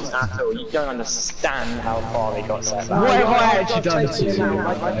not close at all. You don't understand how far they got set back. What have I actually done to Taken you? him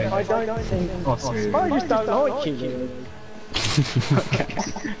out. I don't think. I just don't like you.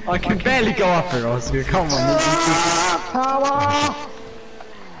 I can barely go up here, Oscar. Come on. Power!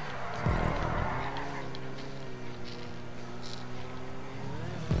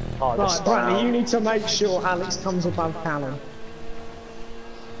 Oh, Right, Bradley, you need to make sure Alex comes above Callum.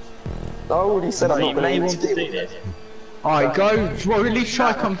 I already said I'm you not going may to want to do this. Alright, go. Well, at least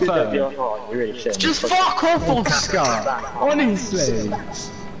try You're confirm. right, you really shouldn't. Just fuck off, Oscar! Honestly!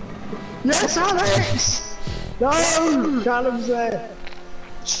 Yes, Alex! No! Callum's there.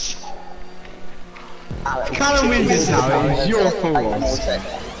 Callum wins this now, it's your fault.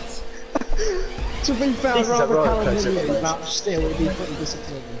 To be fair, I'd This is a rather roller Callum coaster, win you, boys. but still, it'd be pretty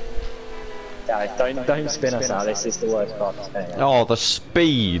disappointing. Guys, don't spin us out. This is the worst part of spinning. Oh, the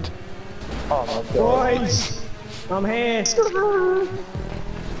speed. Oh my god. Boys! I'm here!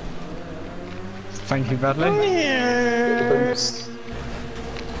 Thank you, Bradley. boost.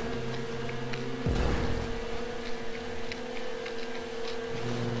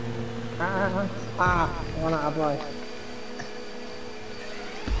 Run out of life.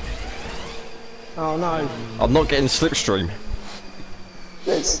 Oh no. I'm not getting slipstream.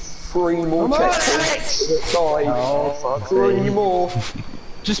 There's 3 more checkpoints. 5. 3 more.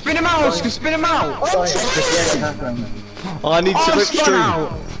 Just spin him out, Oscar, spin him out! I need Oh, spin slipstream.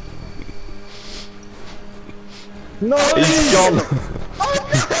 out! No! He's gone.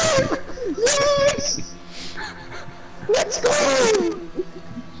 Yes! Let's go!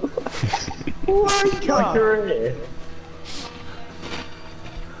 Wanker!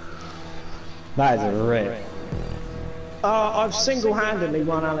 That is a rip. I've single-handedly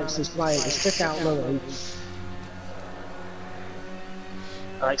won Alex's play. Just took out Louis.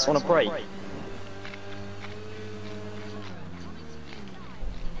 Alex, want a break?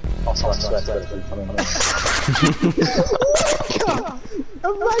 Also, I swear to God, coming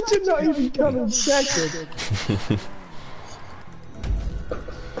Imagine not even coming second.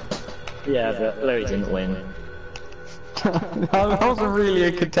 Yeah, but Louis didn't win. I wasn't really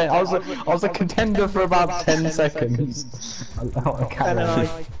a contender. I was a contender for about 10 seconds. And then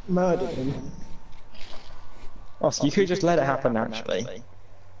I murdered him. Oscar, you could just let it happen naturally.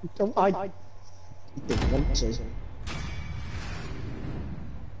 I didn't want to.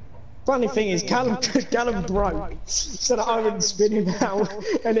 Funny thing is, Callum broke, so that I wouldn't spin him out,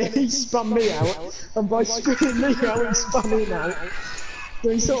 and then he spun me out, and by spinning me out, he spun him out. So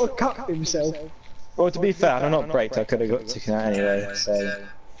he sort of cut himself. Well, to be fair, I'm not braked. I could have got taken out anyway, so...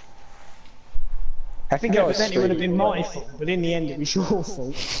 I think Yeah, I but was then it would have been my fault, but in the end it was your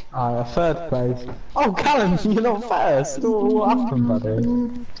fault. Third place. Oh, Callum, you're not first. What happened,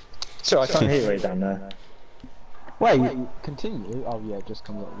 buddy? Sorry, I can't hear you down there. Wait, continue? Oh yeah, just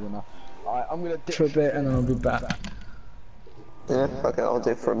comes up with enough. Alright, I'm gonna dip for a bit and then I'll be back. Yeah, fuck it, I'll do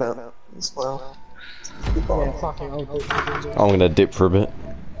it for a bit as well. Yeah, fucking old. I'm gonna dip for a bit.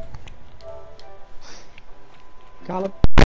 Callum.